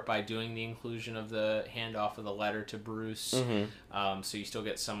up for it by doing the inclusion of the handoff of the letter to Bruce. So you still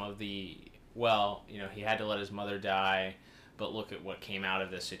get some of the, he had to let his mother die, but look at what came out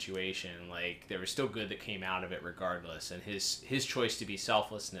of this situation. Like, there was still good that came out of it regardless, and his choice to be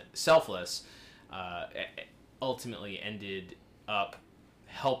selfless ultimately ended up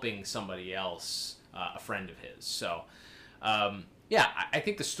helping somebody else, a friend of his. So I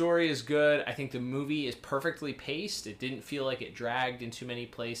think the story is good. I think the movie is perfectly paced. It didn't feel like it dragged in too many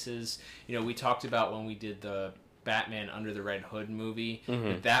places. We talked about when we did the Batman Under the Red Hood movie.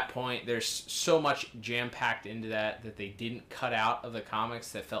 At that point, there's so much jam-packed into that they didn't cut out of the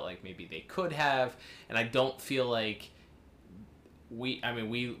comics that felt like maybe they could have. And I don't feel like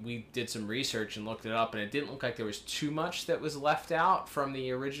we did some research and looked it up, and it didn't look like there was too much that was left out from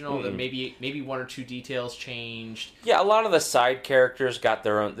the original. That maybe one or two details changed. Yeah, a lot of the side characters got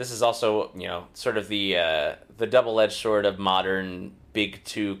their own. This is also, sort of the double-edged sword of modern big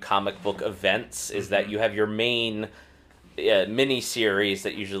two comic book events, is that you have your main mini series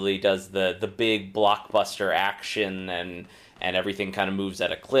that usually does the big blockbuster action, and everything kind of moves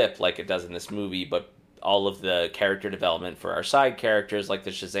at a clip like it does in this movie, but all of the character development for our side characters, like the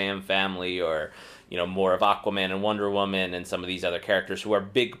Shazam family, or more of Aquaman and Wonder Woman, and some of these other characters who are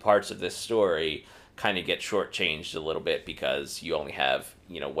big parts of this story, kind of get shortchanged a little bit because you only have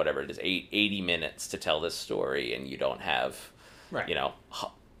whatever it is, 80 minutes to tell this story, and you don't have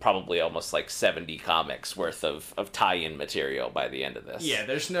probably almost like 70 comics worth of tie-in material by the end of this. Yeah,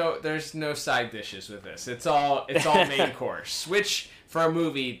 there's no side dishes with this. It's all main course, which for a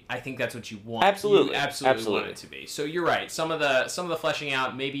movie, I think that's what you want. Absolutely. You absolutely want it to be. So you're right. Some of the fleshing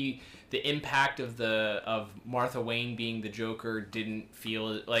out, maybe the impact of Martha Wayne being the Joker didn't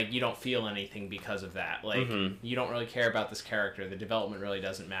feel like, you don't feel anything because of that. Like you don't really care about this character. The development really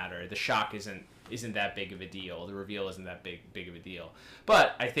doesn't matter. The shock isn't that big of a deal. The reveal isn't that big of a deal.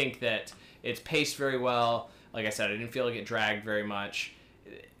 But I think that it's paced very well. Like I said, I didn't feel like it dragged very much.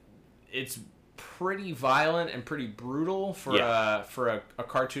 It's pretty violent and pretty brutal for a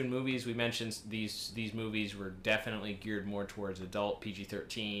cartoon movie. As we mentioned, these movies were definitely geared more towards adult,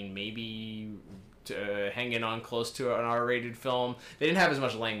 PG-13, maybe hanging on close to an R-rated film. They didn't have as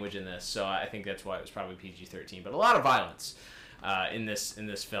much language in this, so I think that's why it was probably PG-13. But a lot of violence in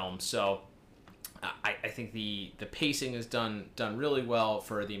this film. So I think the pacing is done really well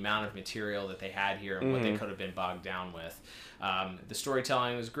for the amount of material that they had here and what they could have been bogged down with. The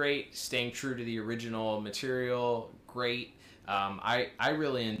storytelling was great, staying true to the original material, great. I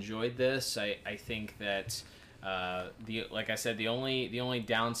really enjoyed this. I think that like I said, the only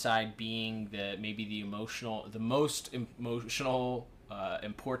downside being that maybe the most emotional,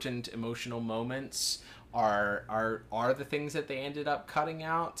 important emotional moments are the things that they ended up cutting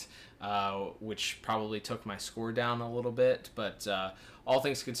out, which probably took my score down a little bit, but all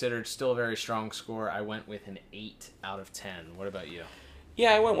things considered, still a very strong score. I went with an 8 out of 10. What about you?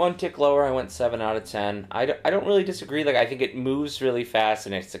 Yeah, I went one tick lower. I went 7 out of 10. I don't really disagree. Like, I think it moves really fast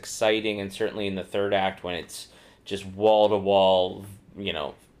and it's exciting, and certainly in the third act when it's just wall-to-wall,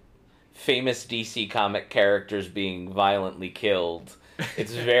 famous DC comic characters being violently killed.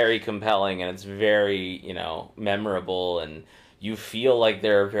 It's very compelling, and it's very, memorable, and you feel like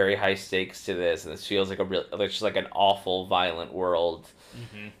there are very high stakes to this, and this feels like just like an awful, violent world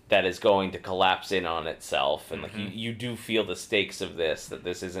that is going to collapse in on itself, and like you do feel the stakes of this. That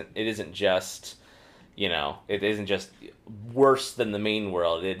it isn't just worse than the main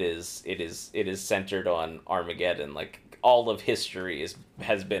world. It is centered on Armageddon. Like, all of history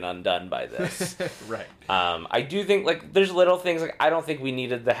has been undone by this. Right. I do think, like, there's little things, like, I don't think we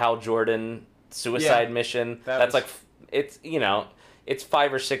needed the Hal Jordan suicide mission. That's like, it's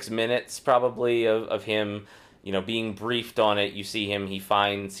 5 or 6 minutes probably of him, being briefed on it. You see him, he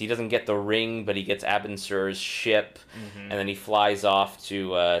doesn't get the ring, but he gets Abin Sur's ship, and then he flies off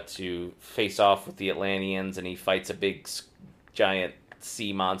to face off with the Atlanteans, and he fights a big giant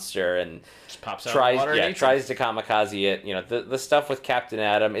sea monster and just pops out of the water, tries to kamikaze it. The stuff with Captain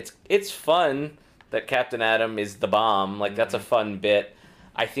Atom, it's fun that Captain Atom is the bomb. Like, that's a fun bit.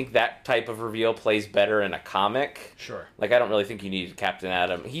 I think that type of reveal plays better in a comic. Sure. Like, I don't really think you need Captain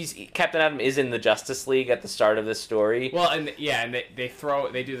Atom. Captain Atom is in the Justice League at the start of this story. Well, and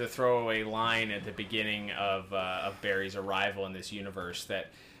they do the throwaway line at the beginning of Barry's arrival in this universe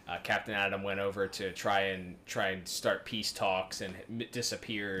that Captain Atom went over to try and start peace talks and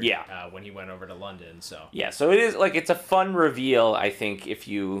disappeared when he went over to London. So so it is, like, it's a fun reveal. I think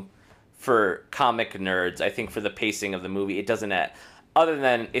for comic nerds, I think for the pacing of the movie, it doesn't other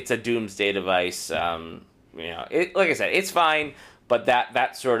than it's a doomsday device. Like I said, it's fine. But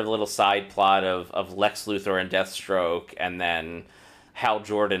that sort of little side plot of Lex Luthor and Deathstroke, and then Hal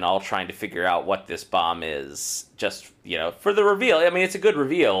Jordan all trying to figure out what this bomb is, just, for the reveal. I mean, it's a good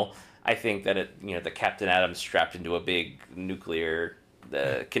reveal. I think that the Captain Atom's strapped into a big nuclear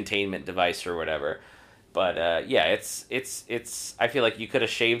containment device or whatever. But it's I feel like you could have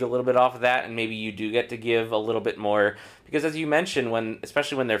shaved a little bit off of that, and maybe you do get to give a little bit more, because as you mentioned,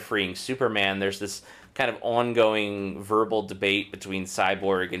 especially when they're freeing Superman, there's this kind of ongoing verbal debate between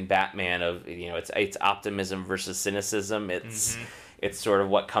Cyborg and Batman of, it's optimism versus cynicism. It's sort of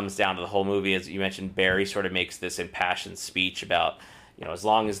what comes down to the whole movie. As you mentioned, Barry sort of makes this impassioned speech about, as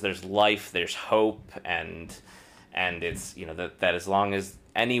long as there's life, there's hope, and it's, that as long as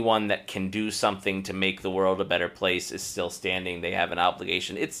anyone that can do something to make the world a better place is still standing. They have an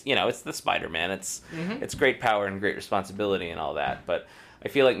obligation. It's, it's the Spider-Man. It's great power and great responsibility and all that. But I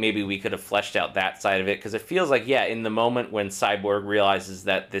feel like maybe we could have fleshed out that side of it, because it feels like, in the moment when Cyborg realizes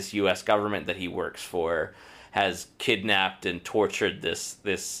that this U.S. government that he works for has kidnapped and tortured this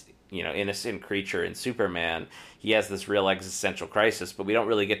innocent creature in Superman, he has this real existential crisis, but we don't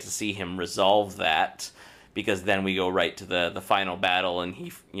really get to see him resolve that, because then we go right to the final battle, and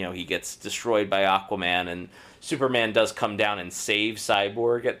he gets destroyed by Aquaman, and Superman does come down and save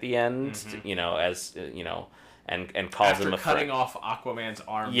Cyborg at the end, and calls him a friend. After cutting off Aquaman's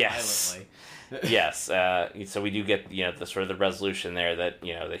arm violently. Yes. So we do get the sort of the resolution there that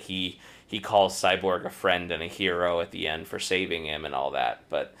that he calls Cyborg a friend and a hero at the end for saving him and all that.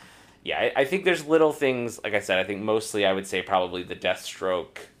 But I think there's little things. Like I said, I think mostly I would say probably the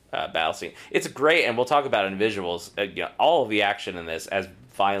Deathstroke battle scene. It's great, and we'll talk about it in visuals. All of the action in this, as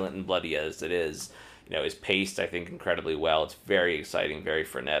violent and bloody as it is paced, I think, incredibly well. It's very exciting, very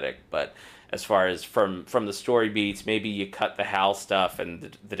frenetic. But as far as from the story beats, maybe you cut the Hal stuff and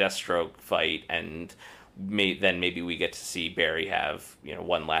the Deathstroke fight, and then maybe we get to see Barry have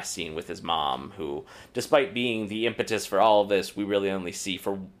one last scene with his mom, who, despite being the impetus for all of this, we really only see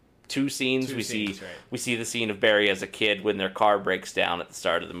for two scenes. We see the scene of Barry as a kid when their car breaks down at the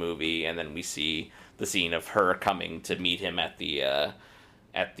start of the movie, and then we see the scene of her coming to meet him at the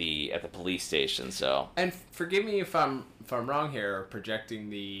police station. So, and forgive me if I'm wrong here, or projecting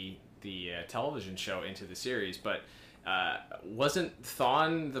the television show into the series, but wasn't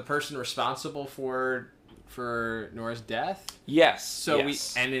Thawne the person responsible for Nora's death? Yes. So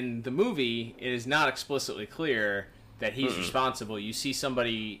and in the movie, it is not explicitly clear that he's responsible. You see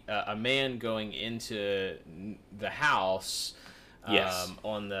somebody, a man, going into the house. As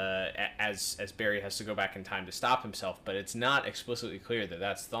Barry has to go back in time to stop himself, but it's not explicitly clear that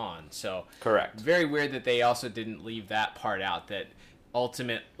that's Thawne. So correct. Very weird that they also didn't leave that part out. That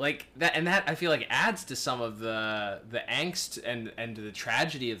ultimate, like that, and that I feel like adds to some of the angst and the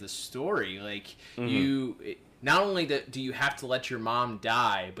tragedy of the story. Like you, not only do you have to let your mom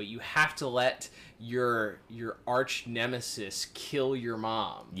die, but you have to let your arch nemesis kill your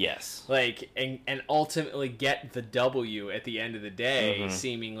mom. Yes. Like, and ultimately get the W at the end of the day,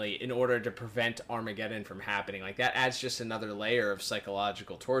 seemingly, in order to prevent Armageddon from happening. Like, that adds just another layer of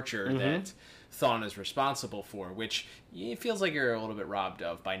psychological torture that Thawne is responsible for, which it feels like you're a little bit robbed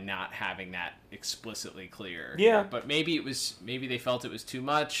of by not having that explicitly clear. Yeah. But maybe they felt it was too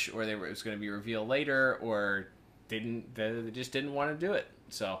much, or it was going to be revealed later, or they just didn't want to do it.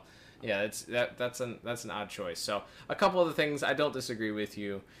 So yeah, that's an odd choice. So a couple of the things I don't disagree with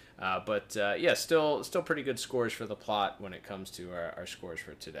you, but still pretty good scores for the plot when it comes to our scores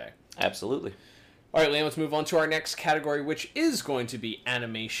for today. Absolutely. All right, Liam, let's move on to our next category, which is going to be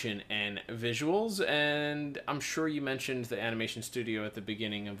animation and visuals. And I'm sure you mentioned the animation studio at the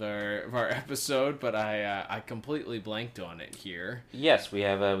beginning of our episode, but I completely blanked on it here. Yes, we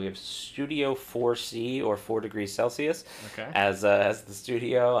have Studio 4C, or 4 degrees Celsius, as the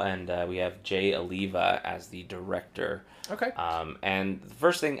studio, and we have Jay Oliva as the director. Okay. And the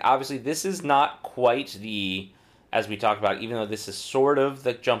first thing, obviously, this is not quite as we talked about, even though this is sort of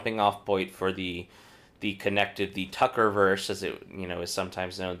the jumping off point for the Tuckerverse, as it is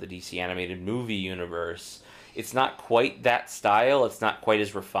sometimes known, the DC animated movie universe. It's not quite that style. It's not quite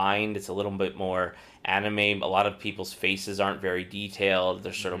as refined. It's a little bit more anime. A lot of people's faces aren't very detailed.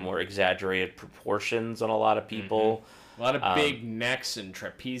 There's sort of more exaggerated proportions on a lot of people. A lot of big necks and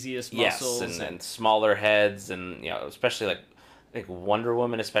trapezius muscles. Yes, and smaller heads, and especially like Wonder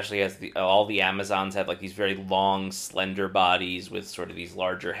Woman, especially as all the Amazons have like these very long, slender bodies with sort of these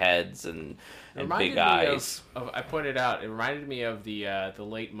larger heads and big eyes. I pointed out, it reminded me of the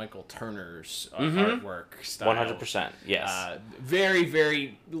late Michael Turner's artwork style. 100%, yes. Very,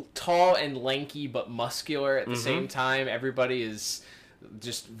 very tall and lanky, but muscular at the same time. Everybody is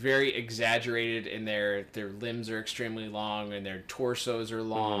just very exaggerated, and their limbs are extremely long, and their torsos are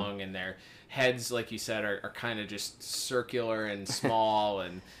long, and their heads, like you said, are kind of just circular and small,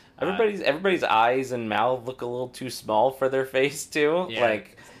 and everybody's eyes and mouth look a little too small for their face too. Yeah,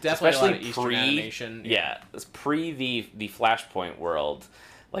 like definitely especially a lot of Eastern animation. It's pre the Flashpoint world.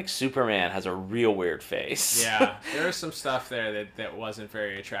 Like Superman has a real weird face. Yeah, there was some stuff there that wasn't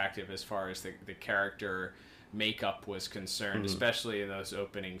very attractive as far as the character makeup was concerned, especially in those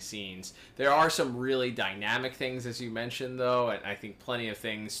opening scenes. There are some really dynamic things, as you mentioned, though, and I think plenty of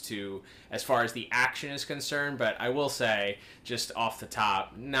things as far as the action is concerned, but I will say, just off the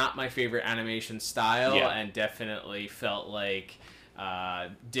top, not my favorite animation style, and definitely felt like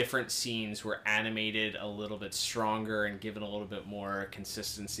different scenes were animated a little bit stronger and given a little bit more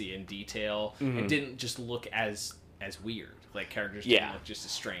consistency and detail, and didn't just look as weird. Like, characters didn't look just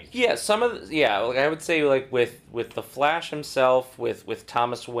as strange. Yeah, like I would say, like, with the Flash himself, with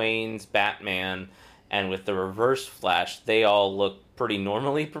Thomas Wayne's Batman, and with the Reverse Flash, they all look pretty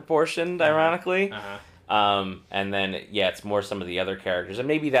normally proportioned, ironically. And then, it's more some of the other characters. And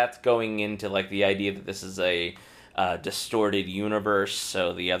maybe that's going into, like, the idea that this is a distorted universe,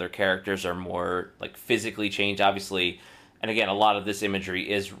 so the other characters are more, like, physically changed, obviously. And again, a lot of this imagery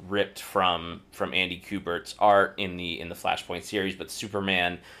is ripped from Andy Kubert's art in the Flashpoint series, but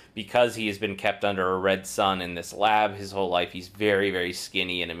Superman, because he has been kept under a red sun in this lab his whole life, he's very, very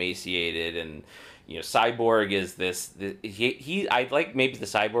skinny and emaciated. And Cyborg is I like, maybe the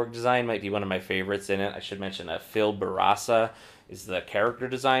Cyborg design might be one of my favorites in it. I should mention Phil Barassa is the character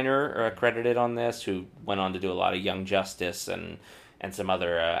designer credited on this, who went on to do a lot of Young Justice and some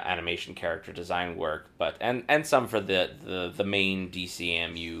other animation character design work, but and some for the main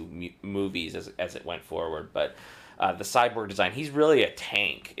DCMU movies as it went forward. But the Cyborg design, he's really a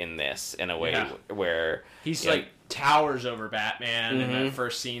tank in this, in a way where he's like towers over Batman in that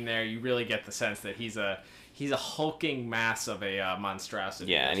first scene there. You really get the sense that he's a hulking mass of a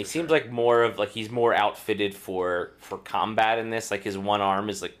monstrosity. Yeah, and he seems like he's more outfitted for combat in this. Like, his one arm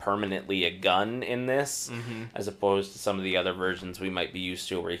is like permanently a gun in this, as opposed to some of the other versions we might be used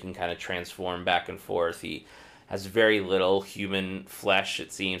to, where he can kind of transform back and forth. He has very little human flesh,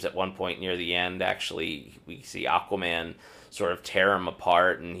 it seems. At one point near the end, actually, we see Aquaman sort of tear him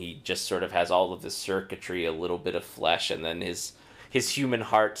apart, and he just sort of has all of this circuitry, a little bit of flesh, and then his human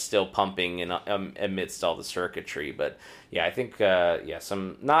heart still pumping in, amidst all the circuitry. But yeah, I think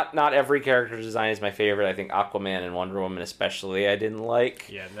some not every character design is my favorite. I think Aquaman and Wonder Woman especially I didn't like.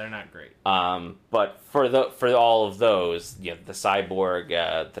 Yeah, they're not great. But for all of those, the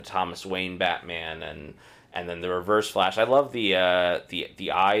Cyborg, the Thomas Wayne Batman, and then the Reverse Flash. I love the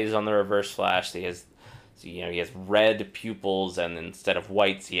eyes on the Reverse Flash. He has red pupils, and instead of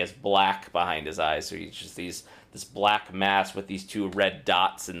whites, he has black behind his eyes. So he's just this black mass with these two red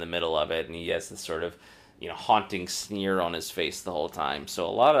dots in the middle of it, and he has this sort of haunting sneer on his face the whole time. So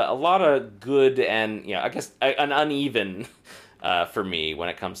a lot of good, and I guess an uneven for me when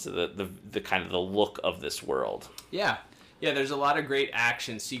it comes to the kind of the look of this world. Yeah, there's a lot of great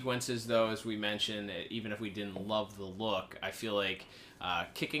action sequences, though, as we mentioned. Even if we didn't love the look, I feel like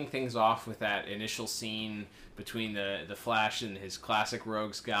kicking things off with that initial scene between the Flash and his classic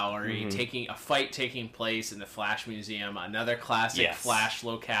Rogues Gallery, taking place in the Flash Museum, another classic Flash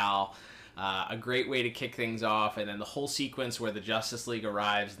locale, a great way to kick things off, and then the whole sequence where the Justice League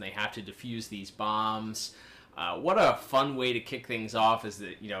arrives and they have to defuse these bombs. What a fun way to kick things off is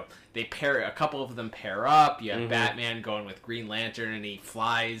that, they a couple of them pair up. You have Batman going with Green Lantern, and he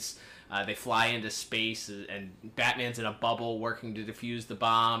flies. They fly into space, and Batman's in a bubble working to defuse the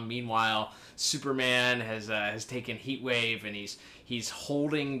bomb. Meanwhile, Superman has taken Heatwave, and he's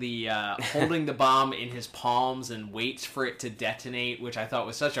holding the bomb in his palms and waits for it to detonate, which I thought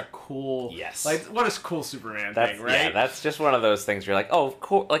was such a cool. Yes. Like, what a cool Superman thing, right? Yeah, that's just one of those things where you're like, oh,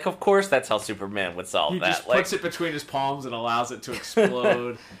 of course that's how Superman would solve that. He just puts it between his palms and allows it to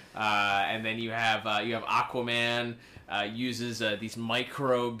explode. And then you have Aquaman. Uses these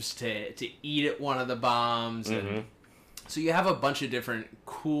microbes to eat at one of the bombs. And so you have a bunch of different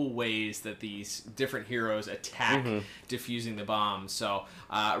cool ways that these different heroes attack defusing the bombs. So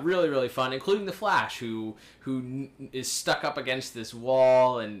really, really fun, including the Flash, who is stuck up against this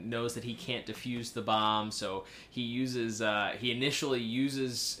wall and knows that he can't defuse the bomb. So he initially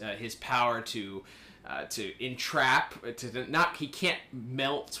uses his power to entrap, he can't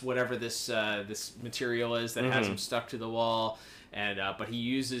melt whatever this material is that has him stuck to the wall, and but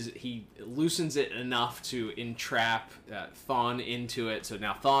he loosens it enough to entrap Thawne into it. So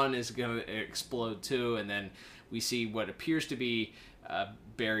now Thawne is going to explode too, and then we see what appears to be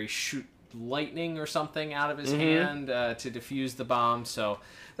Barry shoot lightning or something out of his hand to defuse the bomb. So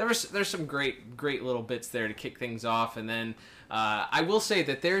there's some great little bits there to kick things off, and then I will say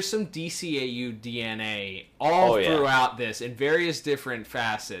that there's some DCAU DNA all throughout this in various different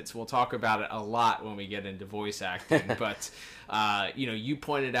facets. We'll talk about it a lot when we get into voice acting, but you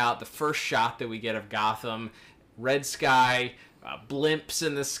pointed out the first shot that we get of Gotham, red sky, blimps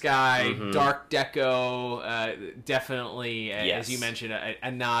in the sky, dark deco, definitely, as you mentioned,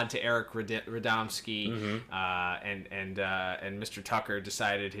 a nod to Eric Radomski, and Mr. Tucker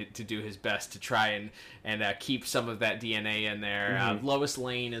decided to do his best to try and keep some of that DNA in there. Lois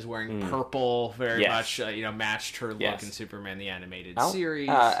Lane is wearing purple, very much, matched her look in Superman the Animated Series.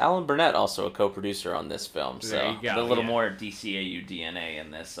 Alan Burnett, also a co-producer on this film, so there you go, a little more DCAU DNA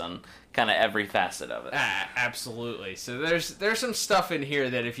in this on kind of every facet of it. Absolutely. So there's some stuff in here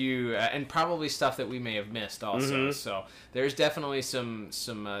that if you and probably stuff that we may have missed also. So there's definitely some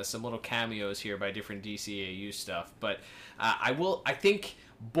little cameos here by different DCAU stuff. But I think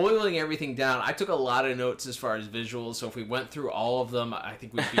boiling everything down, I took a lot of notes as far as visuals. So if we went through all of them, I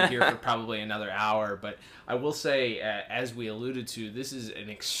think we'd be here for probably another hour. But I will say, as we alluded to, this is an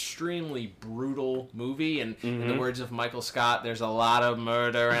extremely brutal movie. And in the words of Michael Scott, there's a lot of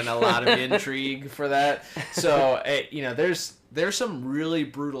murder and a lot of intrigue for that. So, there's some really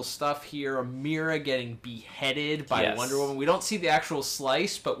brutal stuff here. Amira getting beheaded by Wonder Woman. We don't see the actual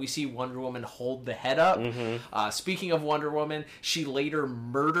slice, but we see Wonder Woman hold the head up. Speaking of Wonder Woman, she later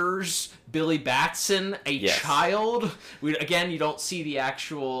murders Billy Batson, a child. You don't see the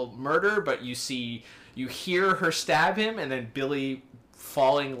actual murder, but you hear her stab him, and then Billy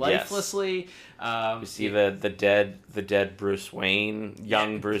falling lifelessly. You see the dead Bruce Wayne,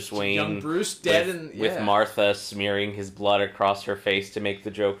 young Bruce Wayne, with Martha smearing his blood across her face to make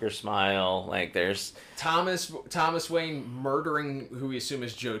the Joker smile. Like there's Thomas Wayne murdering who we assume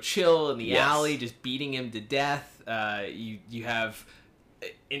is Joe Chill in the alley, just beating him to death. You have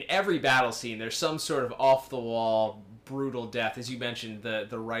in every battle scene there's some sort of off the wall brutal death. As you mentioned,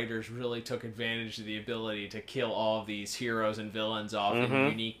 the writers really took advantage of the ability to kill all of these heroes and villains off in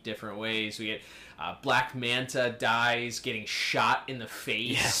unique different ways. We get Black Manta dies getting shot in the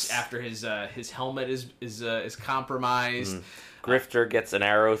face after his helmet is compromised. Grifter gets an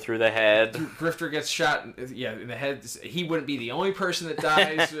arrow through the head. Grifter gets shot in the head. He wouldn't be the only person that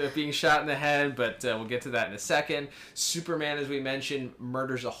dies being shot in the head, but we'll get to that in a second. Superman, as we mentioned,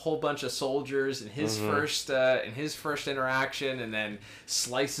 murders a whole bunch of soldiers in his first interaction, and then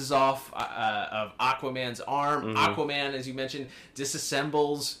slices off of Aquaman's arm. Aquaman, as you mentioned,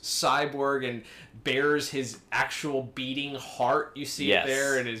 disassembles Cyborg and bears his actual beating heart. You see it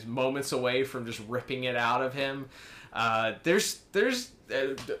there, and is moments away from just ripping it out of him.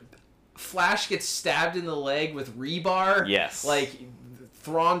 Flash gets stabbed in the leg with rebar. Like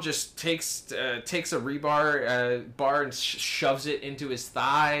Thrawn just takes a rebar bar and shoves it into his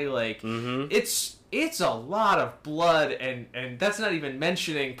thigh. Like it's a lot of blood, and that's not even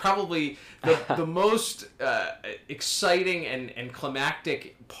mentioning probably the most exciting and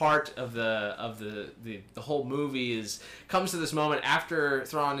climactic part of the whole movie comes to this moment after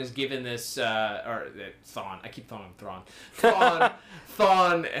Thrawn is given this Thrawn. I keep calling him Thrawn.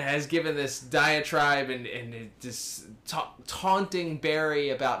 Thrawn has given this diatribe and just taunting Barry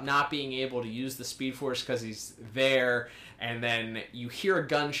about not being able to use the Speed Force because he's there, and then you hear a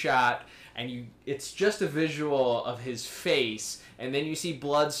gunshot. And it's just a visual of his face, and then you see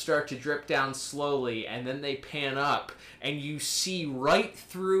blood start to drip down slowly, and then they pan up, and you see right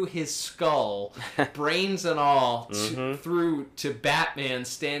through his skull, brains and all, through to Batman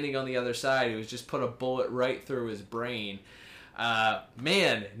standing on the other side, who's just put a bullet right through his brain.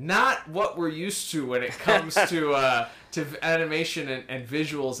 Man, not what we're used to when it comes to animation and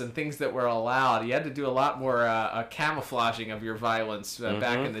visuals and things that were allowed. You had to do a lot more camouflaging of your violence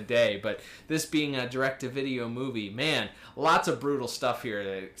back in the day. But this being a direct-to-video movie, man, lots of brutal stuff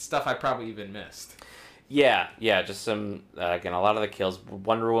here. Stuff I probably even missed. Yeah, just some, again, a lot of the kills.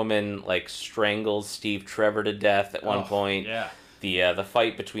 Wonder Woman, strangles Steve Trevor to death at one point. Yeah. The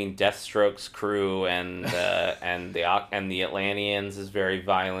fight between Deathstroke's crew and the Atlanteans is very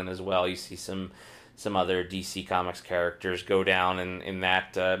violent as well. You see some other DC Comics characters go down in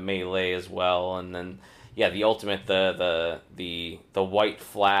that melee as well, and then the ultimate the White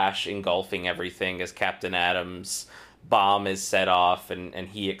Flash engulfing everything as Captain Atom's bomb is set off and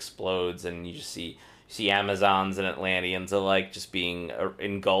he explodes, and you just see Amazons and Atlanteans alike just being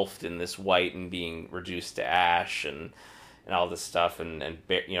engulfed in this white and being reduced to ash and all this stuff, and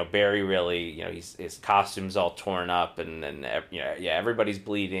Barry really, his costume's all torn up, and everybody's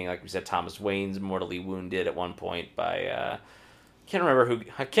bleeding. Like we said, Thomas Wayne's mortally wounded at one point by I can't remember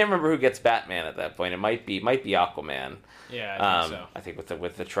who gets Batman at that point. It might be Aquaman. Yeah, I think so. I think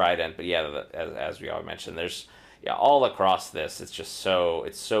with the trident, but as we all mentioned, there's all across this. It's just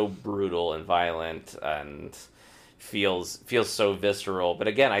it's so brutal and violent and feels so visceral. But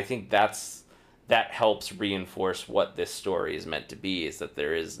again, I think that helps reinforce what this story is meant to be, is that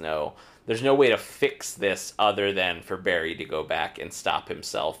there's no there's no way to fix this other than for Barry to go back and stop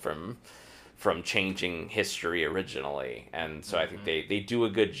himself from changing history originally. And so I think they do a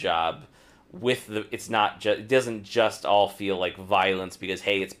good job with it doesn't just all feel like violence because,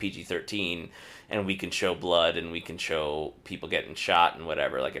 hey, it's PG-13 and we can show blood and we can show people getting shot and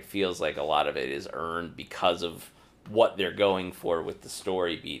whatever. Like, it feels like a lot of it is earned because of what they're going for with the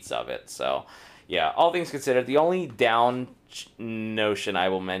story beats of it. So yeah, all things considered, the only down notion I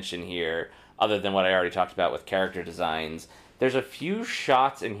will mention here, other than what I already talked about with character designs, there's a few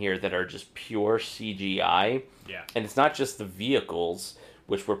shots in here that are just pure CGI. Yeah. And it's not just the vehicles,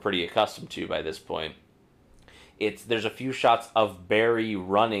 which we're pretty accustomed to by this point. There's a few shots of Barry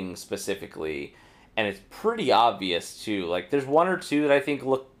running specifically, and it's pretty obvious too. Like, there's one or two that I think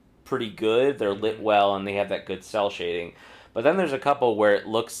look pretty good. They're lit well and they have that good cell shading. But then there's a couple where it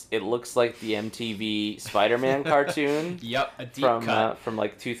looks like the MTV Spider-Man cartoon. Yep, a deep cut from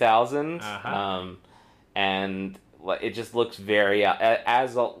like 2000. And it just looks very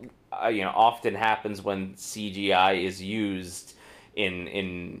often happens when CGI is used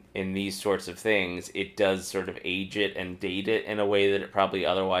in these sorts of things. It does sort of age it and date it in a way that it probably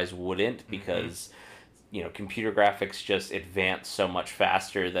otherwise wouldn't, because computer graphics just advance so much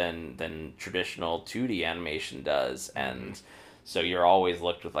faster than traditional 2D animation does, and so you're always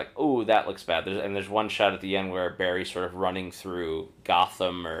looked with like, oh, that looks bad. There's one shot at the end where Barry's sort of running through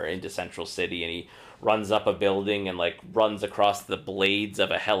Gotham or into Central City, and he runs up a building and like runs across the blades of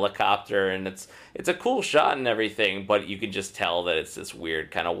a helicopter, and it's a cool shot and everything, but you can just tell that it's this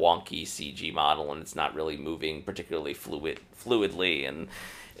weird kind of wonky CG model, and it's not really moving particularly fluidly, and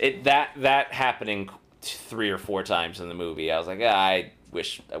that happening 3 or 4 times in the movie. I was like, I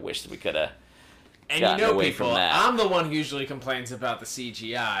wish that we could have gotten away people, from that. I'm the one who usually complains about the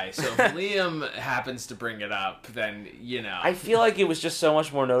CGI, so if Liam happens to bring it up, then, I feel like it was just so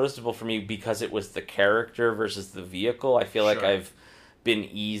much more noticeable for me because it was the character versus the vehicle. I feel like I've been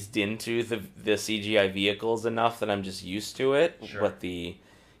eased into the CGI vehicles enough that I'm just used to it. Sure. But the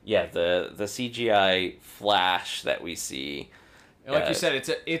CGI Flash that we see, like you said,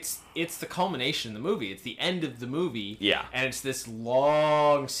 it's the culmination of the movie. It's the end of the movie. Yeah. And it's this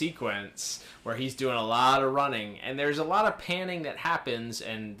long sequence where he's doing a lot of running, and there's a lot of panning that happens,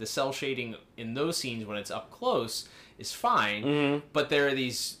 and the cell shading in those scenes when it's up close is fine, but there are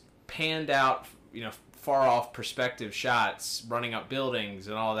these panned out, far off perspective shots running up buildings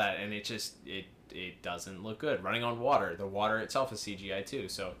and all that, and it just it doesn't look good. Running on water. The water itself is CGI too.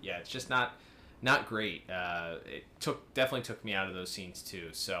 So yeah, it's just not great. It definitely took me out of those scenes too.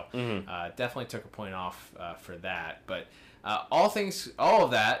 So definitely took a point off for that. But all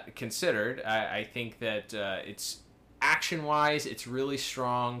of that considered, I think that it's action-wise, it's really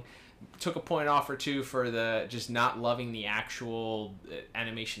strong. Took a point off or two for the just not loving the actual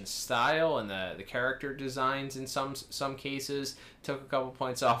animation style and the character designs in some cases. Took a couple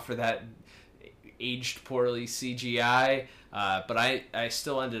points off for that aged poorly CGI. But I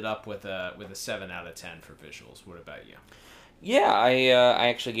still ended up with a 7 out of 10 for visuals. What about you? Yeah, I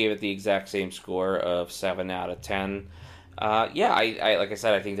actually gave it the exact same score of 7 out of 10. I like I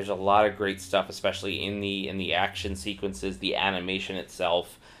said, I think there's a lot of great stuff, especially in the action sequences. The animation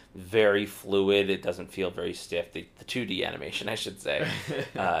itself, very fluid. It doesn't feel very stiff. The 2D animation, I should say,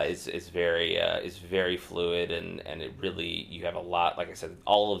 is very fluid, and it really, you have a lot. Like I said,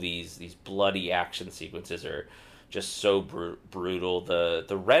 all of these bloody action sequences are just so brutal.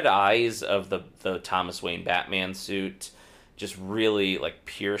 The red eyes of the Thomas Wayne Batman suit just really like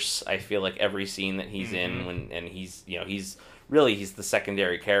pierce, I feel like, every scene that he's in, and he's the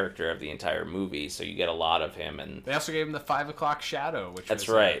secondary character of the entire movie, so you get a lot of him. And they also gave him the 5 o'clock shadow, which I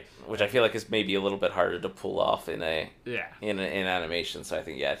feel like is maybe a little bit harder to pull off in animation. So I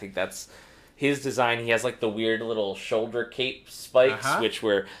think that's his design. He has like the weird little shoulder cape spikes, which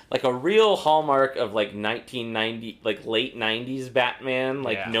were like a real hallmark of like 1990, like late 90s Batman,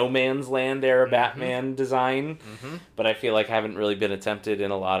 like No Man's Land era Batman design. But I feel like haven't really been attempted in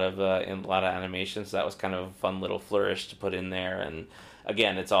a lot of animations. So that was kind of a fun little flourish to put in there. And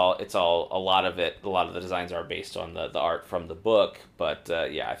again, it's all a lot of the designs are based on the art from the book. But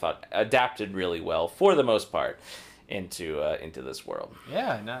I thought adapted really well for the most part into this world.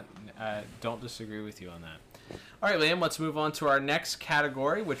 Yeah, don't disagree with you on that. All right, Liam, let's move on to our next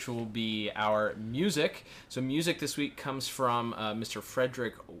category, which will be our music. So music this week comes from Mr.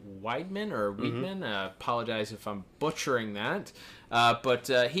 Frederick Weidman. Apologize if I'm butchering that.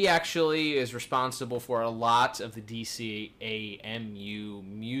 But he actually is responsible for a lot of the DCAMU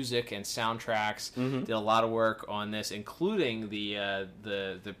music and soundtracks. Did a lot of work on this, including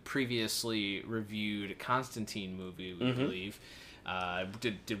the previously reviewed Constantine movie, we believe.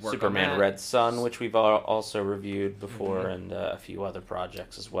 did work Superman on that. Red Sun, which we've also reviewed before, and a few other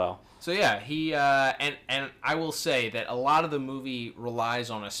projects as well. So yeah, he and I will say that a lot of the movie relies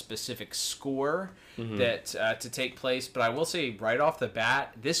on a specific score that to take place. But I will say right off the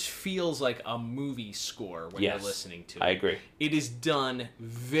bat, this feels like a movie score when you're listening to it. I agree. It is done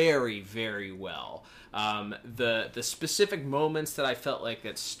very, very well. The specific moments that I felt like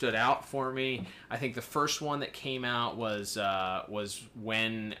that stood out for me, I think the first one that came out was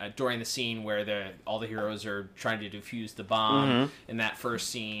when during the scene where all the heroes are trying to defuse the bomb. In that first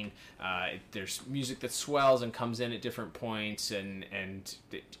scene, there's music that swells and comes in at different points, and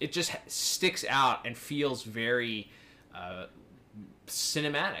it just sticks out and feels very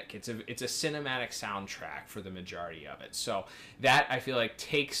cinematic. It's a cinematic soundtrack for the majority of it. So that I feel like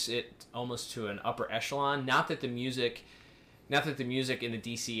takes it almost to an upper echelon. Not that the music in the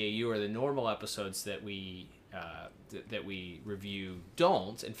DCAU or the normal episodes that we review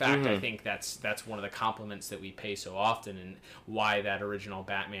don't. In fact, I think that's one of the compliments that we pay so often, and why that original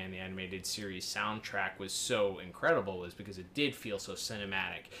Batman the Animated Series soundtrack was so incredible was because it did feel so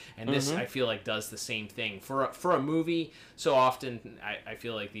cinematic. And this, I feel like, does the same thing for a movie. So often, I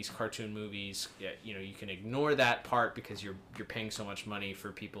feel like these cartoon movies, you can ignore that part because you're paying so much money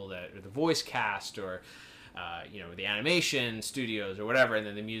for people that are the voice cast or the animation studios or whatever, and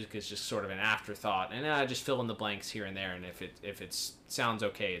then the music is just sort of an afterthought, and just fill in the blanks here and there, and if it sounds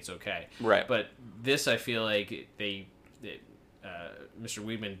okay, it's okay. Right. But this, I feel like Mr.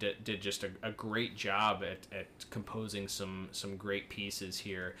 Weidman did just a great job at composing some great pieces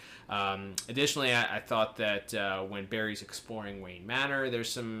here. Additionally, I thought that when Barry's exploring Wayne Manor,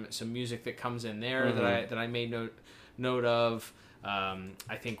 there's some music that comes in there that I made note of.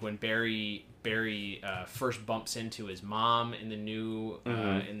 I think when Barry first bumps into his mom in the new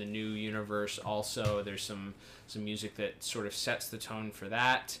universe, also there's some music that sort of sets the tone for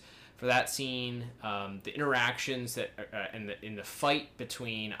that scene. The interactions that in the fight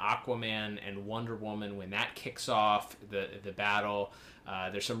between Aquaman and Wonder Woman, when that kicks off the battle.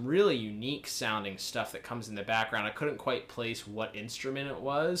 There's some really unique sounding stuff that comes in the background. I couldn't quite place what instrument it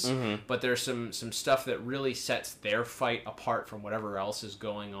was, but there's some stuff that really sets their fight apart from whatever else is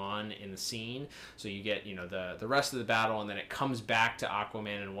going on in the scene. So you get the rest of the battle, and then it comes back to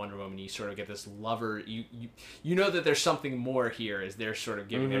Aquaman and Wonder Woman. You sort of get this lover. You know that there's something more here as they're sort of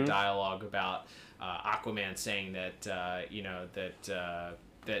giving their dialogue about Aquaman saying that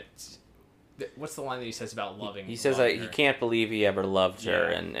what's the line that he says about loving? He says her? He can't believe he ever loved her,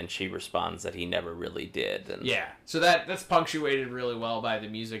 and she responds that he never really did. And so that's punctuated really well by the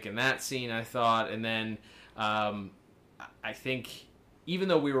music in that scene, I thought. And then I think even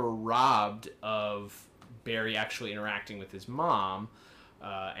though we were robbed of Barry actually interacting with his mom,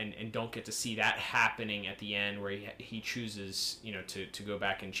 and don't get to see that happening at the end where he chooses to go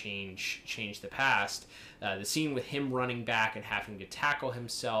back and change the past, the scene with him running back and having to tackle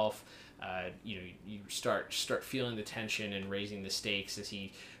himself. You start feeling the tension and raising the stakes as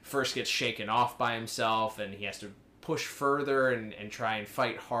he first gets shaken off by himself, and he has to push further and try and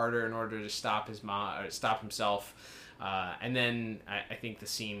fight harder in order to stop himself. And then I think the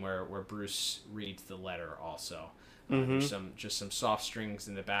scene where Bruce reads the letter also. There's some soft strings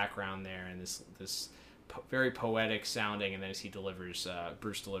in the background there, and this very poetic sounding, and then as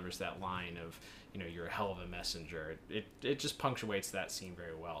Bruce delivers that line of you're a hell of a messenger. It just punctuates that scene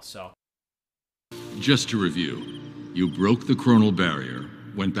very well. So. Just to review, you broke the chronal barrier,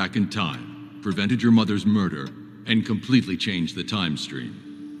 went back in time, prevented your mother's murder, and completely changed the time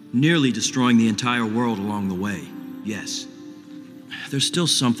stream. Nearly destroying the entire world along the way, yes. There's still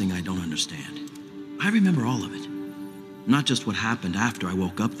something I don't understand. I remember all of it. Not just what happened after I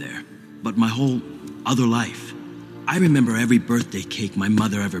woke up there, but my whole other life. I remember every birthday cake my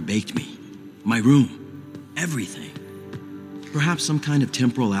mother ever baked me. My room. Everything. Perhaps some kind of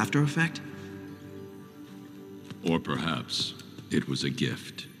temporal after effect? Or perhaps it was a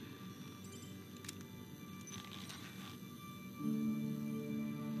gift.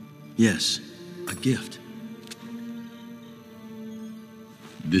 Yes, a gift.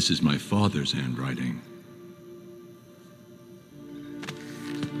 This is my father's handwriting.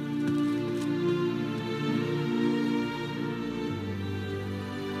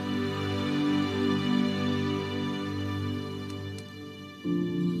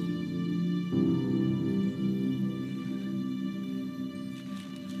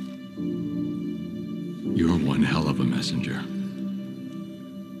 You're one hell of a messenger.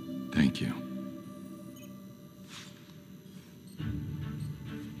 Thank you.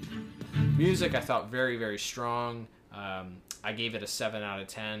 Music I thought very, very strong. I gave it a 7 out of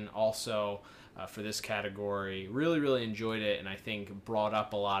 10. Also, for this category, really enjoyed it, and I think brought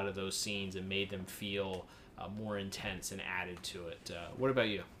up a lot of those scenes and made them feel more intense and added to it. What about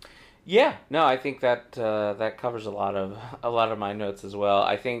you? Yeah, no, I think that that covers a lot of my notes as well.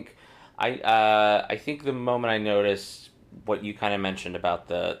 I think I think the moment I noticed what you kind of mentioned about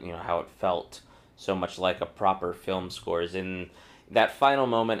the how it felt so much like a proper film score is in that final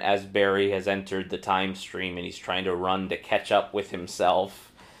moment as Barry has entered the time stream and he's trying to run to catch up with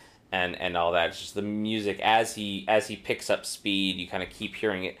himself and all that. It's just the music as he picks up speed, you kind of keep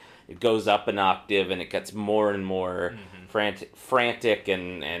hearing it. It goes up an octave and it gets more and more frantic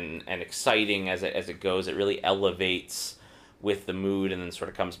and exciting as it goes. It really elevates with the mood and then sort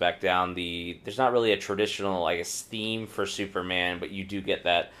of comes back down. There's not really a traditional, I guess, theme for Superman, but you do get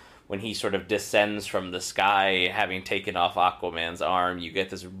that when he sort of descends from the sky, having taken off Aquaman's arm, you get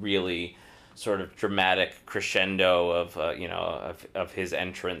this really sort of dramatic crescendo of his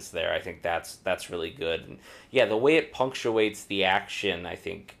entrance there. I think that's really good. And yeah, the way it punctuates the action, I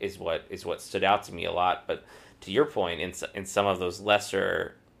think, is what stood out to me a lot. But to your point, in some of those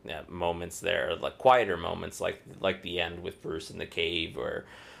lesser moments there, like quieter moments, like the end with Bruce in the cave,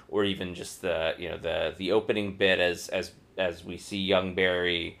 or even just the opening bit as we see young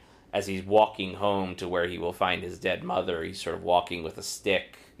Barry as he's walking home to where he will find his dead mother. He's sort of walking with a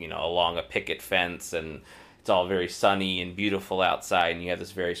stick, along a picket fence, and it's all very sunny and beautiful outside, and you have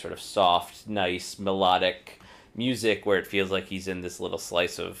this very sort of soft, nice, melodic music where it feels like he's in this little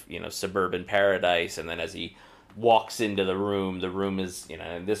slice of suburban paradise. And then as he walks into the room is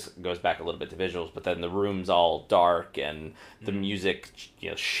and this goes back a little bit to visuals, but then the room's all dark and the music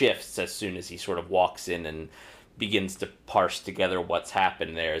shifts as soon as he sort of walks in and begins to parse together what's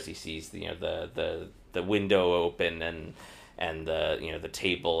happened there as he sees the window open and the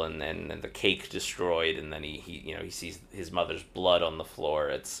table and the cake destroyed, and then he sees his mother's blood on the floor.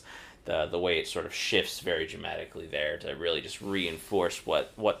 It's the way it sort of shifts very dramatically there to really just reinforce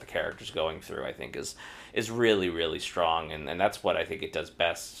what the character's going through, I think is really, really strong, and that's what I think it does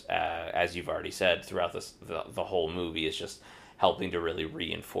best, as you've already said, throughout the whole movie, is just helping to really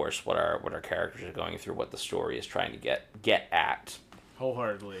reinforce what our characters are going through, what the story is trying to get at.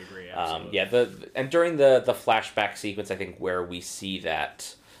 Wholeheartedly agree, absolutely. And during the flashback sequence, I think where we see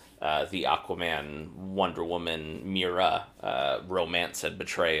that the Aquaman, Wonder Woman, Mira romance and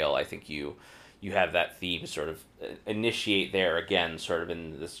betrayal, I think you have that theme sort of initiate there again, sort of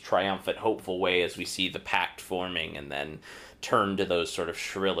in this triumphant, hopeful way as we see the pact forming, and then turn to those sort of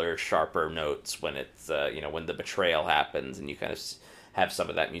shriller, sharper notes when it's when the betrayal happens, and you kind of have some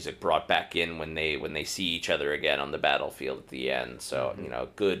of that music brought back in when they see each other again on the battlefield at the end. So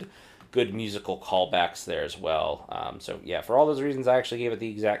good musical callbacks there as well. So yeah, for all those reasons, I actually gave it the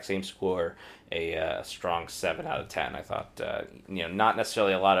exact same score, a strong 7 out of 10. I thought not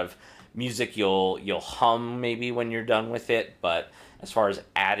necessarily a lot of music you'll hum maybe when you're done with it, but as far as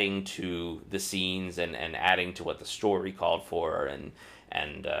adding to the scenes and adding to what the story called for and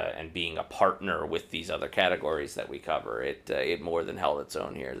being a partner with these other categories that we cover, it more than held its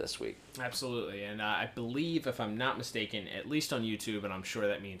own here this week. Absolutely, and I believe, if I'm not mistaken, at least on YouTube, and I'm sure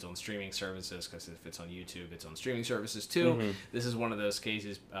that means on streaming services, because if it's on YouTube, it's on streaming services too. Mm-hmm. This is one of those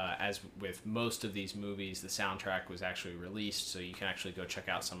cases, as with most of these movies, the soundtrack was actually released, so you can actually go check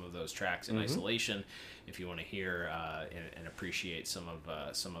out some of those tracks in isolation if you want to hear and appreciate some of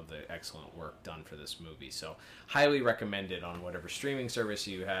the excellent work done for this movie. So highly recommended on whatever streaming service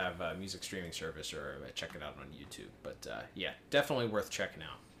you have, music streaming service, or check it out on YouTube. But yeah, definitely worth checking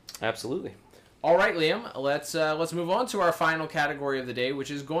out. Absolutely. All right, Liam, let's move on to our final category of the day, which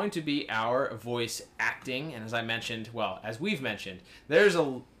is going to be our voice acting. And as we've mentioned, there's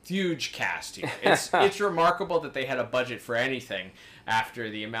a huge cast here. It's remarkable that they had a budget for anything after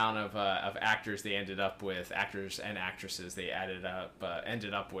the amount of actors they ended up with, actors and actresses they ended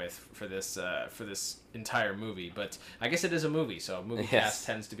up with for this entire movie. But I guess it is a movie, so a movie cast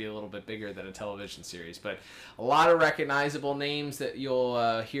tends to be a little bit bigger than a television series. But a lot of recognizable names that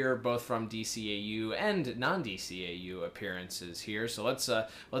you'll hear both from DCAU and non-DCAU appearances here. So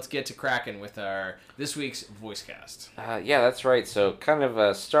let's get to cracking with our this week's voice cast. Yeah, that's right. So kind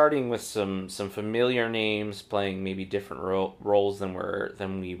of starting with some familiar names playing maybe different roles than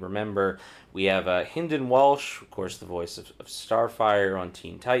we remember. We have Hynden Walsh, of course, the voice of Starfire on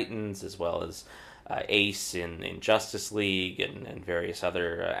Teen Titans, as well as Ace in Justice League and various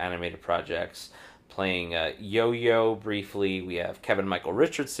other animated projects. playing Yo-Yo briefly. We have Kevin Michael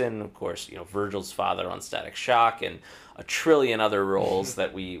Richardson, of course, Virgil's father on Static Shock, and a trillion other roles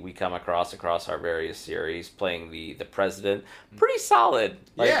that we come across our various series, playing the president. Pretty solid.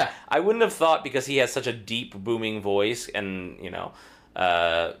 Yeah. I wouldn't have thought, because he has such a deep, booming voice, and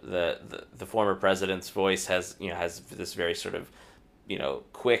the former president's voice has this very sort of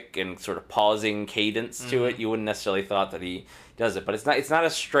quick and sort of pausing cadence to it. You wouldn't necessarily thought that he does it, but it's not a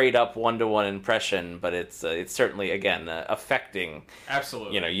straight up 1-to-1 impression, but it's certainly, again, affecting.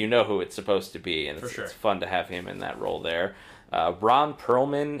 Absolutely. You know who it's supposed to be, and it's fun to have him in that role there. Ron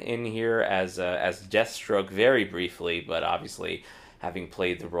Perlman in here as Deathstroke very briefly, but obviously having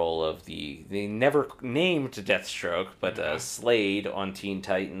played the role of the never named Deathstroke, but Slade on Teen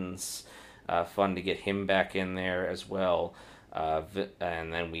Titans. Fun to get him back in there as well.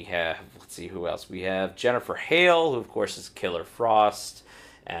 And then we have, let's see who else. We have Jennifer Hale, who of course is Killer Frost,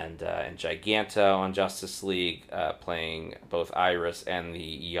 and Giganta on Justice League, playing both Iris and the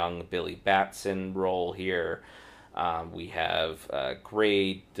young Billy Batson role here. We have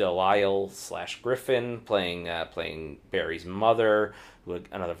Gray Delisle / Griffin playing Barry's mother, who,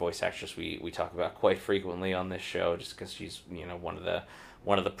 another voice actress we talk about quite frequently on this show, just because she's one of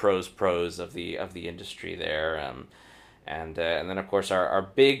the pros of the industry there. And then, of course, our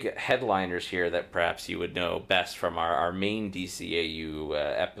big headliners here that perhaps you would know best from our main DCAU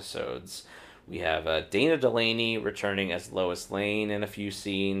episodes. We have Dana Delaney returning as Lois Lane in a few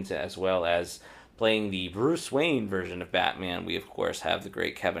scenes, as well as playing the Bruce Wayne version of Batman. We, of course, have the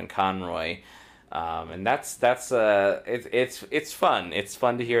great Kevin Conroy. And it's fun. It's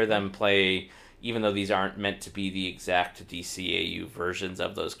fun to hear them play, even though these aren't meant to be the exact DCAU versions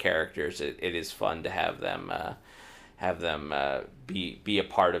of those characters. It is fun to have them be a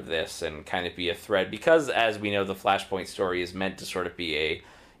part of this and kind of be a thread, because, as we know, the Flashpoint story is meant to sort of be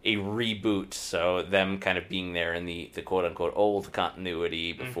a reboot, so them kind of being there in the quote-unquote old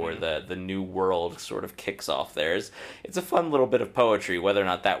continuity before the new world sort of kicks off theirs. It's a fun little bit of poetry, whether or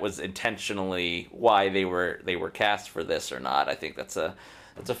not that was intentionally why they were cast for this or not. I think that's a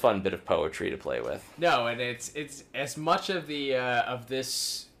fun bit of poetry to play with. No, and it's as much of the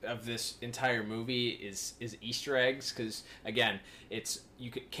of this entire movie is Easter eggs, because again,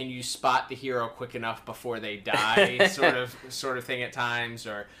 can you spot the hero quick enough before they die, sort of thing at times,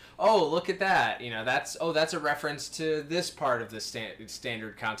 or look at that, that's a reference to this part of the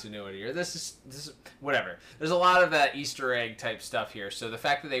standard continuity, or this is whatever. There's a lot of that Easter egg type stuff here. So the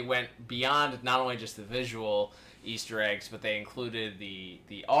fact that they went beyond not only just the visual Easter eggs, but they included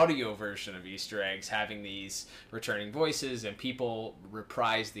the audio version of Easter eggs, having these returning voices and people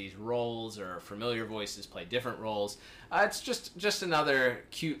reprise these roles, or familiar voices play different roles. It's just another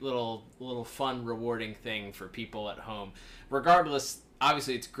cute little fun, rewarding thing for people at home. Regardless,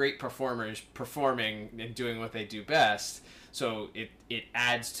 obviously it's great performers performing and doing what they do best, so it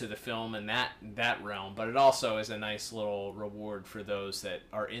adds to the film in that realm, but it also is a nice little reward for those that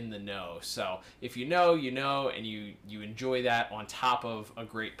are in the know. So if you know, and you enjoy that on top of a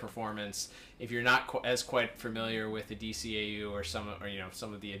great performance. If you're not as quite familiar with the DCAU or some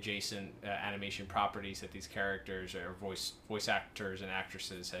of the adjacent animation properties that these characters or voice actors and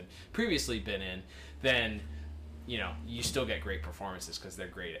actresses had previously been in, then you still get great performances, because they're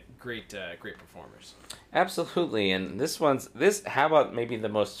great performers. Absolutely. And how about maybe the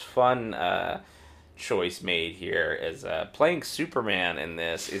most fun choice made here is playing Superman in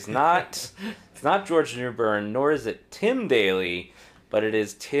this is not it's not George Newbern, nor is it Tim Daly, but it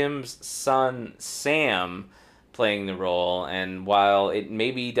is Tim's son Sam playing the role. And while it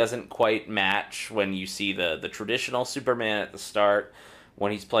maybe doesn't quite match when you see the traditional Superman at the start,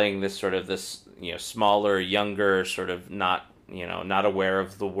 when he's playing this smaller, younger, sort of not aware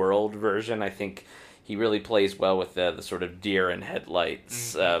of the world version, I think he really plays well with the sort of deer in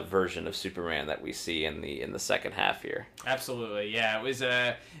headlights version of Superman that we see in the second half here. Absolutely, yeah. It was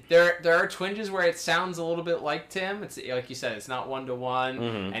there are twinges where it sounds a little bit like Tim. It's like you said, it's not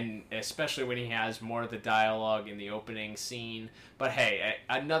 1-to-1, and especially when he has more of the dialogue in the opening scene. But hey,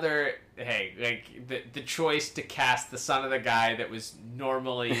 the choice to cast the son of the guy that was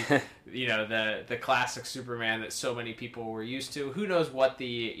normally the classic Superman that so many people were used to. Who knows what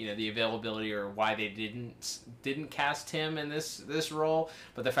the availability or why they didn't cast him in this role,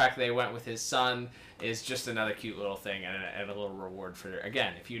 but the fact that they went with his son is just another cute little thing and a little reward for,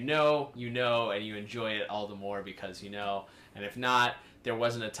 again, if you know, and you enjoy it all the more because you know. And if not, there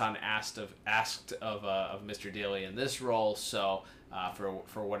wasn't a ton asked of Mr. Daly in this role, so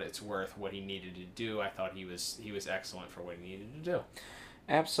for what it's worth, what he needed to do, I thought he was excellent for what he needed to do.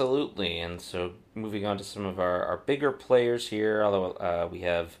 Absolutely. And so moving on to some of our bigger players here, although we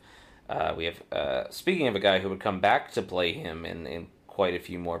have We have, speaking of a guy who would come back to play him in quite a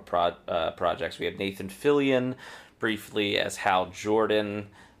few more projects, we have Nathan Fillion briefly as Hal Jordan,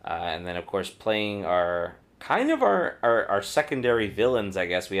 and then of course playing our secondary villains, I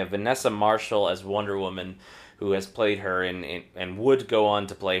guess. We have Vanessa Marshall as Wonder Woman, who has played her in and would go on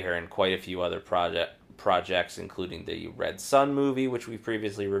to play her in quite a few other projects, including the Red Sun movie, which we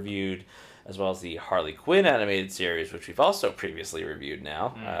previously reviewed, as well as the Harley Quinn animated series, which we've also previously reviewed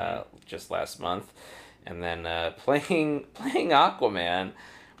now, just last month. And then playing Aquaman,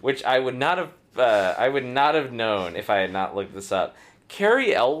 which I would not have known if I had not looked this up.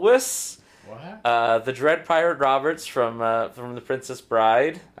 Cary Elwes. What? The Dread Pirate Roberts from The Princess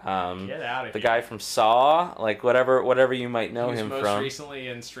Bride. Get out of here. The guy from Saw, like whatever you might know him most from. Most recently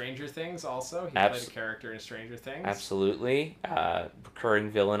in Stranger Things also. He played a character in Stranger Things. Absolutely. Recurring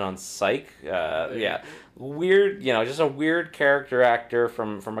villain on Psych. Yeah. Weird, just a weird character actor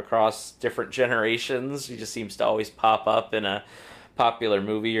from across different generations. He just seems to always pop up in a popular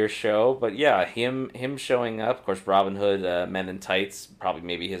movie or show. But yeah, him showing up. Of course, Robin Hood, Men in Tights, probably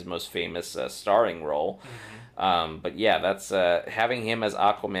maybe his most famous starring role. But yeah, that's having him as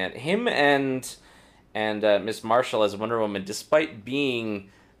Aquaman. Him and Miss Marshall as Wonder Woman, despite being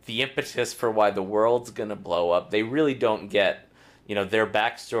the impetus for why the world's gonna blow up, they really don't get, their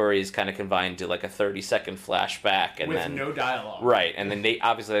backstory is kind of confined to like a 30-second flashback, and with then no dialogue. Right, and then they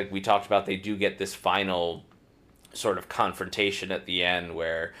obviously, like we talked about, they do get this final sort of confrontation at the end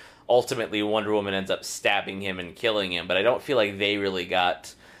where ultimately Wonder Woman ends up stabbing him and killing him, but I don't feel like they really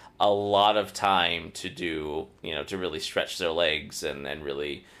got a lot of time to do, to really stretch their legs and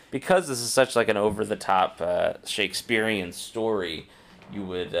really, because this is such like an over-the-top Shakespearean story, you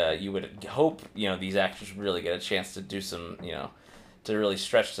would hope, these actors would really get a chance to do some, to really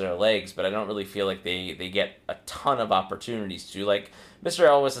stretch their legs, but I don't really feel like they get a ton of opportunities to. Like, Mr.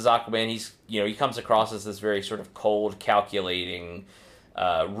 Elwes as Aquaman, he's, he comes across as this very sort of cold, calculating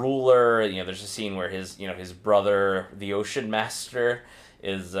ruler. There's a scene where his brother, the Ocean Master,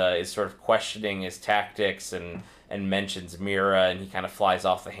 is sort of questioning his tactics and mentions Mira, and he kind of flies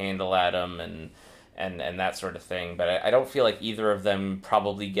off the handle at him and that sort of thing. But I don't feel like either of them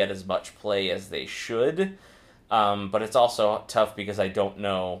probably get as much play as they should. But it's also tough because I don't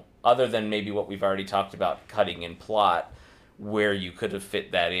know, other than maybe what we've already talked about, cutting in plot, where you could have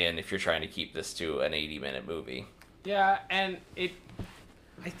fit that in if you're trying to keep this to an 80-minute movie. Yeah, and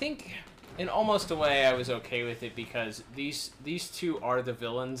I think in almost a way I was okay with it because these two are the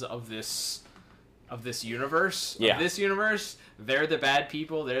villains of this universe. Yeah. Of this universe, they're the bad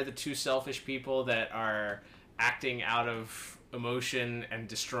people. They're the two selfish people that are acting out of emotion and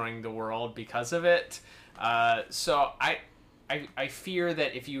destroying the world because of it. So I fear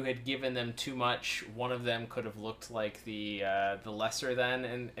that if you had given them too much, one of them could have looked like the lesser than,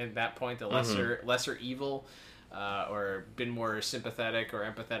 and at that point the lesser evil, or been more sympathetic or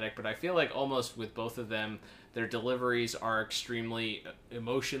empathetic. But I feel like almost with both of them, their deliveries are extremely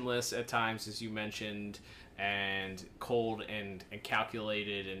emotionless at times, as you mentioned, and cold and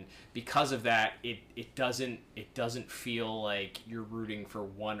calculated, and because of that, it doesn't feel like you're rooting for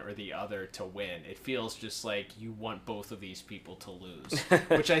one or the other to win. It feels just like you want both of these people to lose,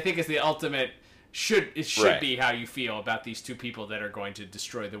 which I think is the ultimate. Should right. be how you feel about these two people that are going to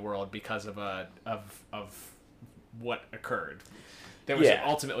destroy the world because of what occurred. That was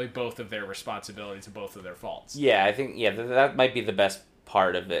ultimately both of their responsibilities and both of their faults. Yeah, I think that might be the best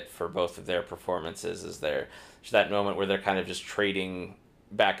part of it for both of their performances, is there's that moment where they're kind of just trading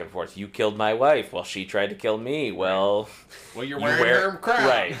back and forth. You killed my wife, well, she tried to kill me. Well, you're wearing her crown.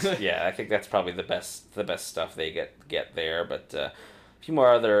 Right. Yeah, I think that's probably the best stuff they get there. But a few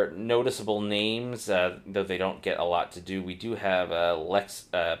more other noticeable names, though they don't get a lot to do. We do have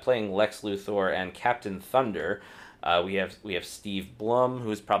playing Lex Luthor and Captain Thunder. We have Steve Blum,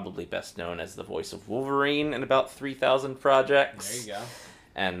 who's probably best known as the voice of Wolverine in about 3,000 projects. There you go.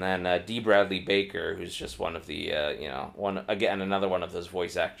 And then D. Bradley Baker, who's just one of the another one of those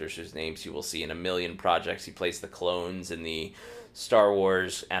voice actors whose names you will see in a million projects. He plays the clones in the Star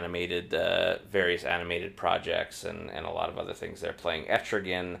Wars various animated projects, and a lot of other things. They're playing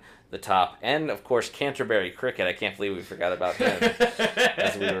Etrigan, the top, and of course Canterbury Cricket. I can't believe we forgot about him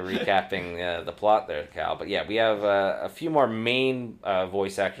as we were recapping the plot there, Cal. But yeah, we have a few more main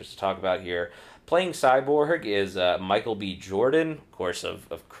voice actors to talk about here. Playing Cyborg is Michael B. Jordan, of course,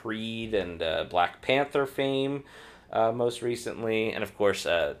 of Creed and Black Panther fame. most recently, and of course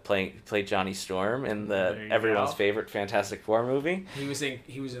played Johnny Storm in everyone's favorite Fantastic Four movie. He was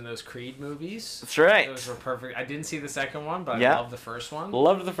in those Creed movies. That's right. Those were perfect. I didn't see the second one, but Yeah. I loved the first one.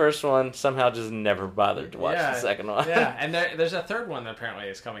 Loved the first one. Somehow just never bothered to watch the second one. Yeah, and there's a third one that apparently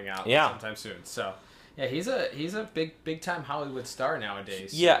is coming out sometime soon. So yeah, he's a big time Hollywood star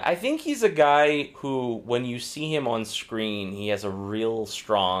nowadays. So. Yeah, I think he's a guy who, when you see him on screen, he has a real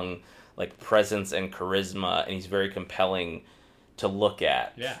strong presence and charisma, and he's very compelling to look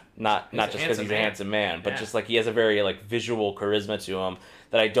at. Yeah. Not just because he's a handsome man, but just he has a very visual charisma to him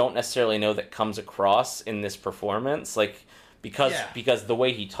that I don't necessarily know that comes across in this performance. Because the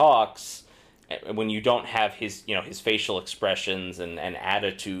way he talks, when you don't have his his facial expressions and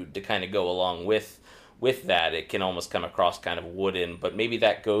attitude to kind of go along with that, it can almost come across kind of wooden, but maybe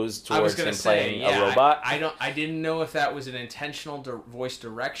that goes towards him playing a robot. I didn't know if that was an intentional voice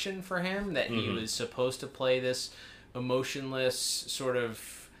direction for him, that he was supposed to play this emotionless sort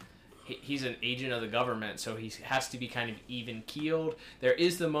of. He's an agent of the government, so he has to be kind of even-keeled. There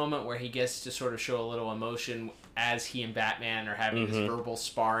is the moment where he gets to sort of show a little emotion as he and Batman are having this verbal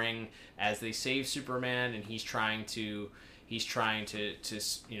sparring as they save Superman, and he's trying to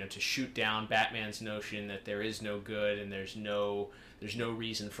shoot down Batman's notion that there is no good and there's no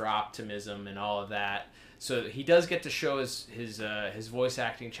reason for optimism and all of that. So he does get to show his voice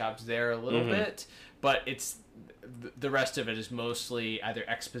acting chops there a little bit, but it's the rest of it is mostly either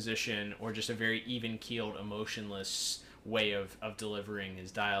exposition or just a very even-keeled, emotionless way of delivering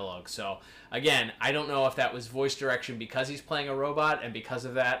his dialogue. So again, I don't know if that was voice direction because he's playing a robot, and because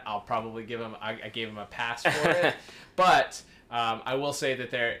of that, I'll probably give him I gave him a pass for it. But I will say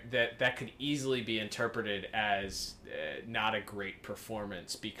that could easily be interpreted as not a great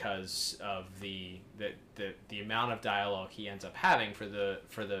performance because of the amount of dialogue he ends up having for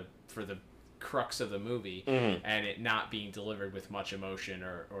the crux of the movie, and it not being delivered with much emotion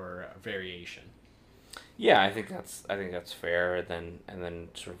or variation. Yeah, I think that's fair. And then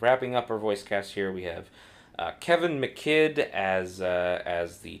sort of wrapping up our voice cast here, we have Kevin McKidd as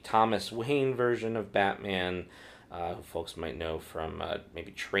the Thomas Wayne version of Batman, who folks might know from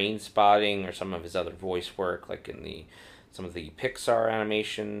maybe Train Spotting or some of his other voice work, like in some of the Pixar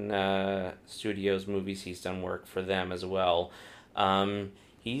animation studios movies. He's done work for them as well.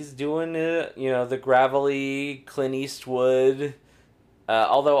 He's doing the gravelly Clint Eastwood.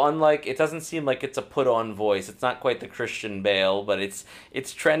 Although it doesn't seem like it's a put-on voice. It's not quite the Christian Bale, but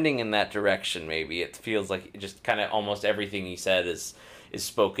it's trending in that direction. Maybe it feels like just kind of almost everything he said is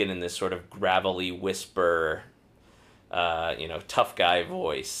spoken in this sort of gravelly whisper, tough guy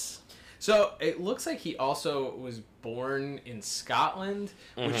voice. So it looks like he also was born in Scotland,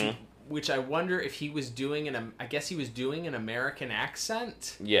 which I wonder if he was doing I guess he was doing an American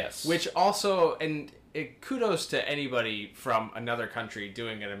accent. Yes. Which also, kudos to anybody from another country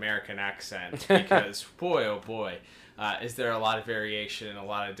doing an American accent, because boy, oh boy, is there a lot of variation and a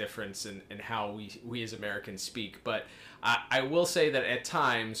lot of difference in how we as Americans speak. But I will say that at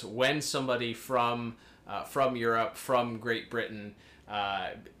times when somebody from Europe, from Great Britain,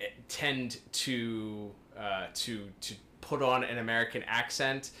 tend to put on an American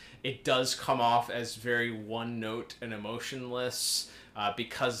accent, it does come off as very one note and emotionless,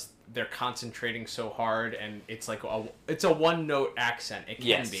 because they're concentrating so hard, and it's it's a one note accent. It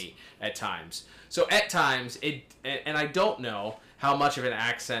can be at times. So at times and I don't know how much of an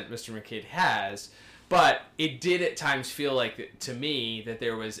accent Mr. McKidd has, but it did at times feel like to me that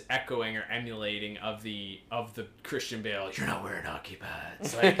there was echoing or emulating of the Christian Bale. You're not wearing hockey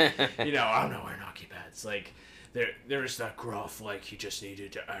pads, I'm not wearing hockey pads. There's that gruff, he just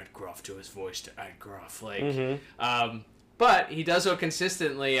needed to add gruff to his voice to add gruff, but he does so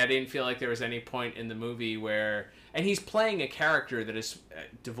consistently. I didn't feel like there was any point in the movie where... And he's playing a character that is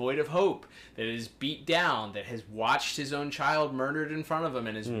devoid of hope, that is beat down, that has watched his own child murdered in front of him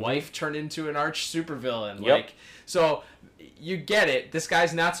and his wife turned into an arch supervillain. Yep. So you get it. This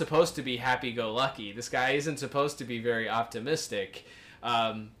guy's not supposed to be happy-go-lucky. This guy isn't supposed to be very optimistic.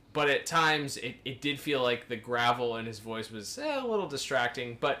 But at times, it did feel like the gravel in his voice was a little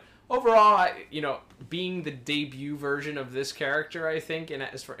distracting. But overall, being the debut version of this character, I think, in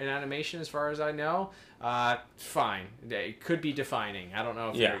animation, as far as I know, fine. It could be defining. I don't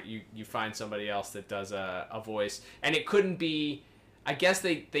know if you find somebody else that does a voice. And it couldn't be... I guess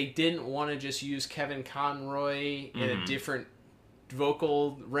they didn't want to just use Kevin Conroy in a different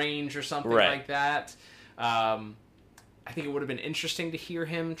vocal range or something like that. I think it would have been interesting to hear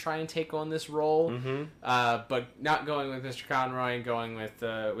him try and take on this role, but not going with Mr. Conroy and going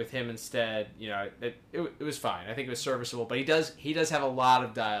with him instead. It was fine. I think it was serviceable, but he does have a lot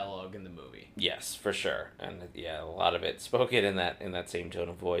of dialogue in the movie. Yes, for sure, and a lot of it spoken in that same tone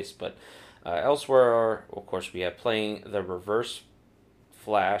of voice. But elsewhere, of course, we have playing the Reverse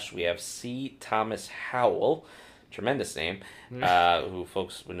Flash. We have C. Thomas Howell. Tremendous name, who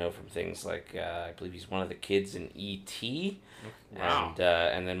folks would know from things like I believe he's one of the kids in E.T. Wow.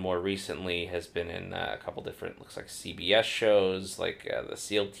 And then more recently has been in a couple different, looks like CBS shows, like the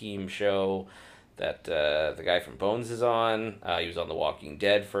SEAL Team show that the guy from Bones is on. He was on The Walking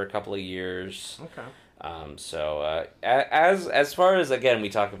Dead for a couple of years. Okay. So as far as, again, we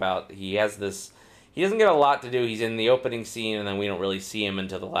talk about, he has this. He doesn't get a lot to do. He's in the opening scene, and then we don't really see him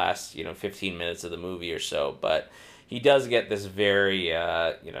until the last, 15 minutes of the movie or so. But he does get this very,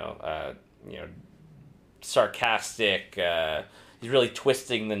 sarcastic. He's really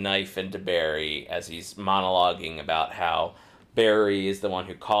twisting the knife into Barry as he's monologuing about how Barry is the one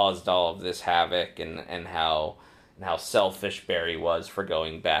who caused all of this havoc, and how selfish Barry was for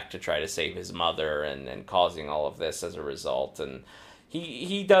going back to try to save his mother, and causing all of this as a result. And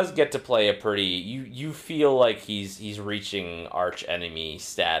He does get to play a pretty... You feel like he's reaching arch enemy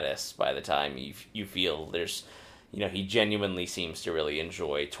status by the time you feel there's... he genuinely seems to really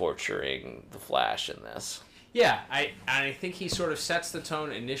enjoy torturing the Flash in this. Yeah, I think he sort of sets the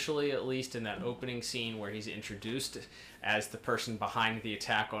tone initially, at least in that opening scene where he's introduced as the person behind the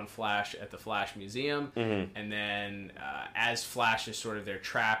attack on Flash at the Flash Museum, and then as Flash is sort of there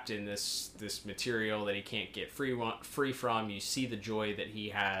trapped in this material that he can't get free from, you see the joy that he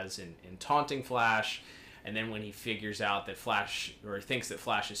has in taunting Flash. And then when he figures out that Flash, or thinks that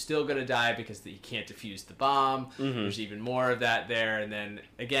Flash is still going to die because he can't defuse the bomb, there's even more of that there. And then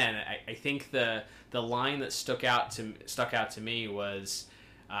again, I think the line that stuck out to me was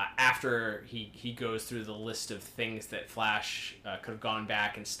after he goes through the list of things that Flash could have gone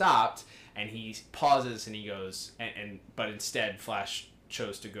back and stopped, and he pauses and he goes, but instead Flash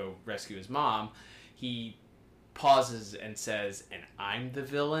chose to go rescue his mom. He pauses and says, "And I'm the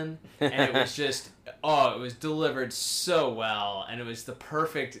villain," and it was just it was delivered so well, and it was the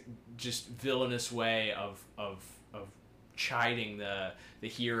perfect just villainous way of chiding the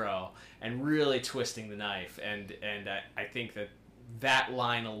hero and really twisting the knife, and I think that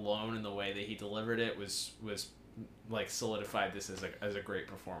line alone and the way that he delivered it was like solidified this as a great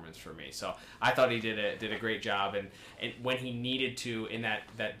performance for me. So I thought he did a great job, and when he needed to in that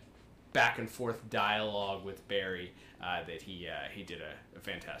back and forth dialogue with Barry, that he did a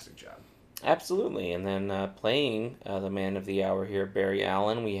fantastic job. Absolutely. And then playing the man of the hour here, Barry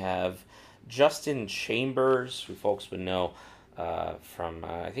Allen, we have Justin Chambers, who folks would know from,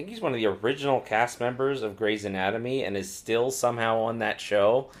 I think he's one of the original cast members of Grey's Anatomy and is still somehow on that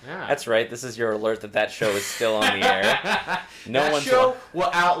show. Yeah. That's right. This is your alert that show is still on the air. That show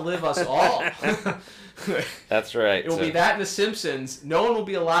will outlive us all. That's right. It will be that and The Simpsons. No one will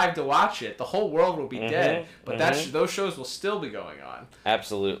be alive to watch it. The whole world will be dead. But those shows will still be going on.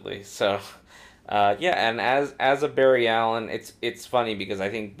 Absolutely. So, and as a Barry Allen, it's funny because I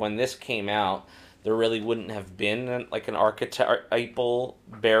think when this came out, there really wouldn't have been an archetypal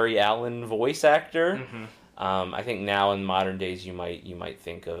Barry Allen voice actor. I think now in modern days you might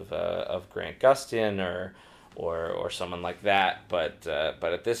think of Grant Gustin or someone like that, but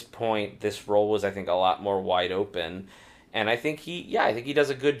at this point, this role was, I think, a lot more wide open, and I think he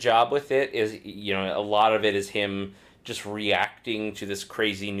does a good job with it. A lot of it is him just reacting to this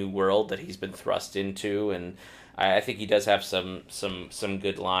crazy new world that he's been thrust into, and I think he does have some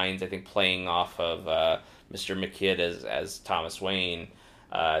good lines. I think playing off of Mr. McKidd as Thomas Wayne,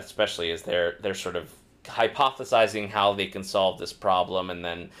 especially as they're sort of hypothesizing how they can solve this problem, and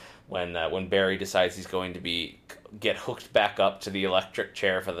then when Barry decides he's going to get hooked back up to the electric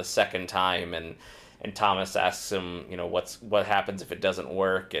chair for the second time, and Thomas asks him, what happens if it doesn't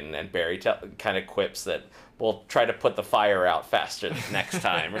work, and Barry kind of quips that we'll try to put the fire out faster next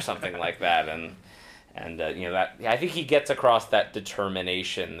time or something like that, and that I think he gets across that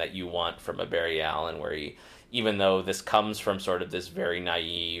determination that you want from a Barry Allen, where he, even though this comes from sort of this very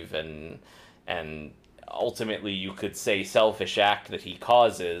naive and ultimately you could say selfish act that he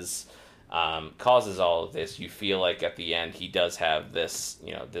causes all of this, you feel like at the end he does have this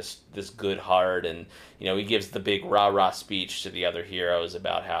this good heart, and he gives the big rah-rah speech to the other heroes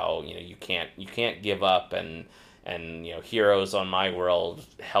about how you can't give up, and heroes on my world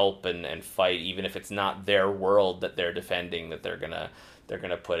help and fight even if it's not their world that they're defending, that they're they're going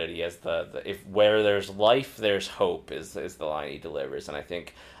to put it. He has the if where there's life, there's hope is the line he delivers. And I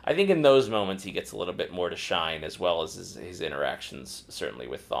think in those moments he gets a little bit more to shine, as well as his interactions, certainly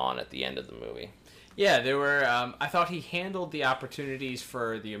with Thawne at the end of the movie. Yeah, there were. I thought he handled the opportunities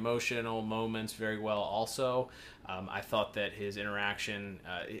for the emotional moments very well. Also, I thought that his interaction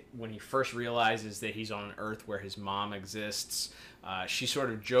when he first realizes that he's on an Earth where his mom exists, she sort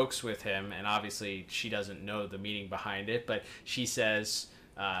of jokes with him, and obviously she doesn't know the meaning behind it. But she says,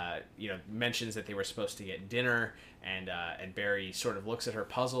 mentions that they were supposed to get dinner, and Barry sort of looks at her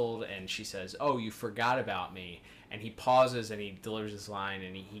puzzled, and she says, "Oh, you forgot about me." And he pauses and he delivers this line,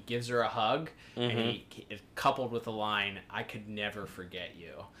 and he gives her a hug, and he coupled with the line, "I could never forget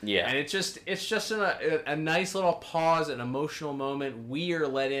you." Yeah. And it's just a nice little pause, an emotional moment. We are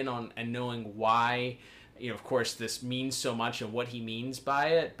let in on and knowing why, of course, this means so much and what he means by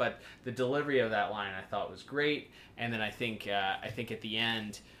it. But the delivery of that line I thought was great. And then I think at the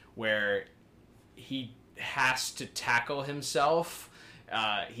end where he has to tackle himself.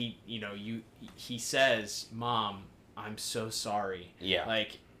 He says, "Mom, I'm so sorry." Yeah.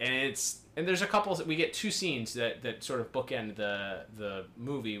 And there's a couple. We get two scenes that sort of bookend the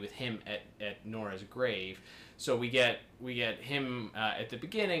movie with him at Nora's grave. So we get him at the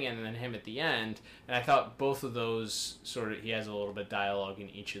beginning and then him at the end. And I thought both of those he has a little bit of dialogue in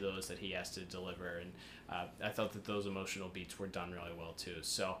each of those that he has to deliver. And I thought that those emotional beats were done really well too.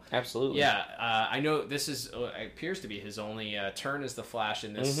 So absolutely, yeah. I know this appears to be his only turn as the Flash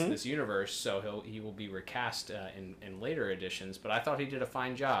in this universe. So he will be recast in later editions. But I thought he did a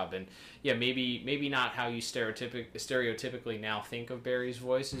fine job. And yeah, maybe not how you stereotypically now think of Barry's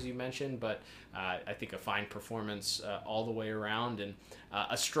voice, as you mentioned, but I think a fine performance all the way around, and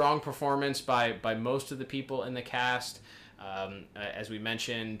a strong performance by most of the people in the cast. As we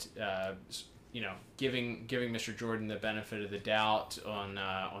mentioned. Giving Mr. Jordan the benefit of the doubt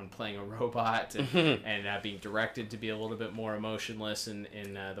on playing a robot and being directed to be a little bit more emotionless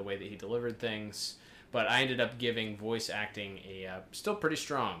in the way that he delivered things. But I ended up giving voice acting a still pretty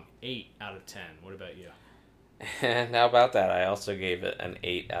strong 8 out of 10. What about you? And how about that? I also gave it an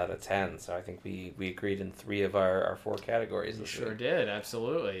 8 out of 10. So I think we agreed in 3 of our 4 categories. We sure did,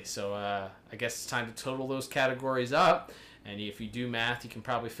 absolutely. So I guess it's time to total those categories up. And if you do math, you can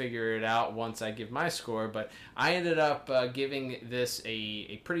probably figure it out once I give my score. But I ended up giving this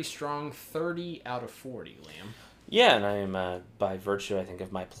a pretty strong 30 out of 40, Liam. Yeah, and I am, by virtue, I think,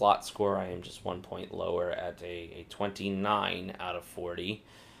 of my plot score, I am just 1 point lower at a 29 out of 40.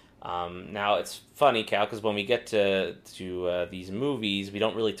 Now, it's funny, Cal, because when we get to these movies, we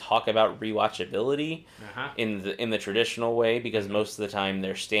don't really talk about rewatchability in the traditional way, because most of the time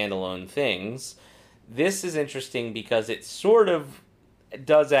they're standalone things. This is interesting because it sort of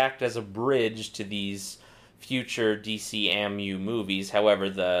does act as a bridge to these future DCAMU movies. However,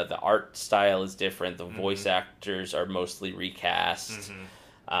 the art style is different. The voice actors are mostly recast.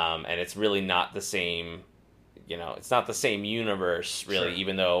 And it's really not the same, it's not the same universe, really,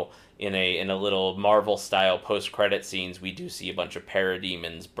 even though in a little Marvel-style post-credit scenes, we do see a bunch of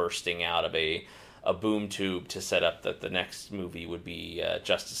parademons bursting out of a boom tube to set up that the next movie would be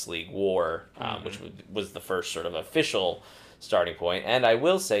Justice League War, which was the first sort of official starting point. And I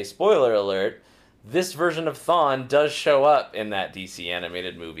will say, spoiler alert, this version of Thawne does show up in that DC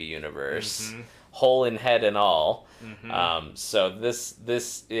animated movie universe, whole in head and all. So this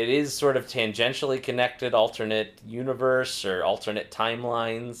it is sort of tangentially connected alternate universe or alternate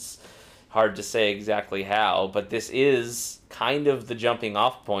timelines. Hard to say exactly how, but this is kind of the jumping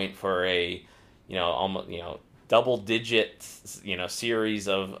off point for a almost double-digit series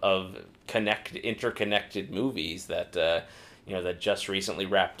of interconnected movies that that just recently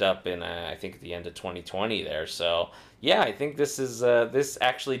wrapped up in I think at the end of 2020 there. So yeah, I think this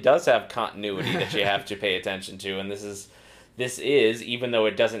actually does have continuity that you have to pay attention to, and this is even though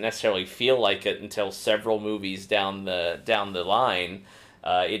it doesn't necessarily feel like it until several movies down the line,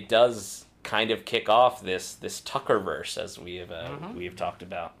 it does kind of kick off this Tuckerverse, as we have talked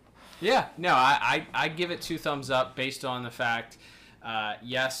about. Yeah, no, I give it 2 thumbs up based on the fact,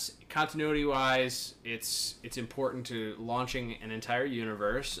 yes, continuity-wise, it's important to launching an entire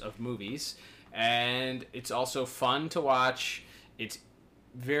universe of movies, and it's also fun to watch. It's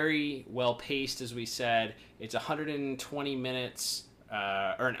very well paced, as we said. It's 120 minutes,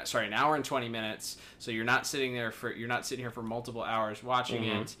 an hour and 20 minutes. So you're not sitting here for multiple hours watching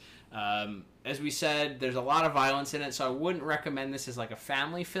it. As we said, there's a lot of violence in it, so I wouldn't recommend this as like a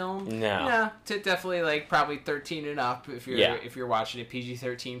family film. No. Definitely like probably 13 and up if you're watching it.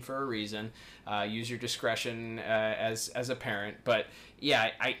 PG-13 for a reason. Use your discretion as a parent. But yeah,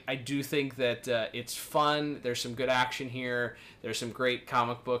 I do think that it's fun. There's some good action here. There's some great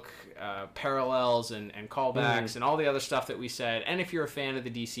comic book parallels and callbacks and all the other stuff that we said. And if you're a fan of the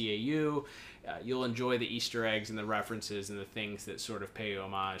DCAU, you'll enjoy the Easter eggs and the references and the things that sort of pay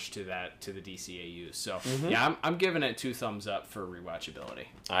homage to the DCAU. So yeah, I'm giving it 2 thumbs up for rewatchability.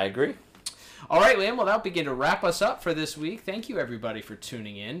 I agree. All right, Liam, well, that'll begin to wrap us up for this week. Thank you, everybody, for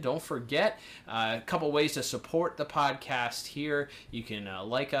tuning in. Don't forget a couple ways to support the podcast here. You can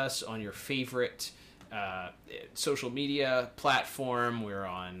like us on your favorite social media platform. We're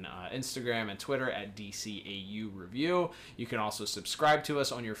on Instagram and Twitter at DCAU Review. You can also subscribe to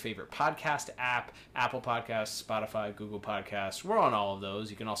us on your favorite podcast app, Apple Podcasts, Spotify, Google Podcasts. We're on all of those.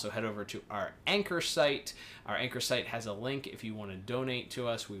 You can also head over to our Anchor site. Our Anchor site has a link if you want to donate to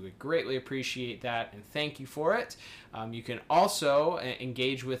us. We would greatly appreciate that, and thank you for it. You can also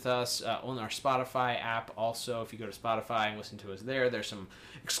engage with us on our Spotify app. Also, if you go to Spotify and listen to us there's some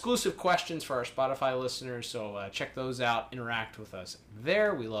exclusive questions for our Spotify listeners, so check those out. Interact with us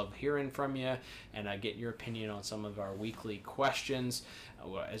there. We love hearing from you and getting your opinion on some of our weekly questions.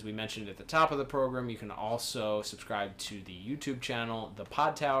 As we mentioned at the top of the program, you can also subscribe to the YouTube channel, The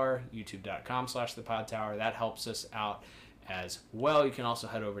Pod Tower, youtube.com/thepodtower. That helps us out as well. You can also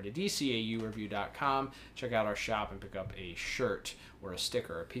head over to DCAUreview.com, check out our shop, and pick up a shirt or a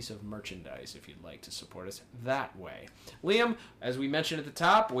sticker, a piece of merchandise if you'd like to support us that way. Liam, as we mentioned at the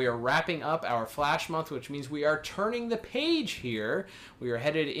top, we are wrapping up our Flash month, which means we are turning the page here. We are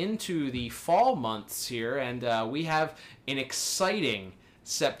headed into the fall months here, and we have an exciting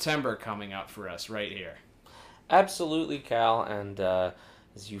September coming up for us right here. Absolutely, Cal, and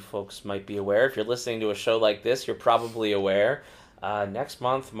as you folks might be aware, if you're listening to a show like this, you're probably aware, next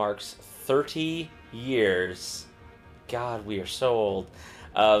month marks 30 years. God, we are so old.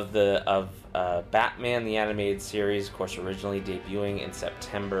 Of Batman the Animated Series, of course, originally debuting in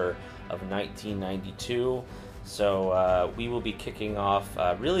September of 1992. So we will be kicking off,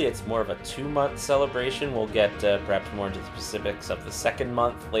 really it's more of a 2-month celebration. We'll get perhaps more into the specifics of the second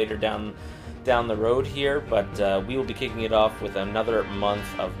month later down the road here, but we will be kicking it off with another month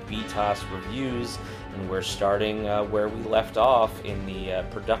of BTOS reviews, and we're starting where we left off in the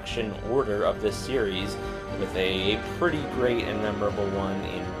production order of this series with a pretty great and memorable one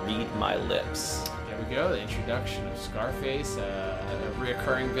in Read My Lips. There we go, the introduction of Scarface, a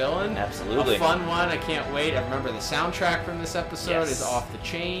reoccurring villain. Absolutely. A fun one, I can't wait. I remember the soundtrack from this episode is off the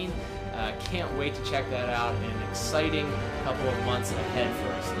chain. Can't wait to check that out. An exciting couple of months ahead for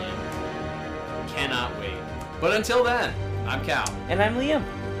us, Liam. Cannot wait. But until then, I'm Cal. And I'm Liam.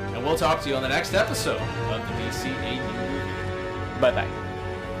 And we'll talk to you on the next episode of the DCAU Review. Bye-bye.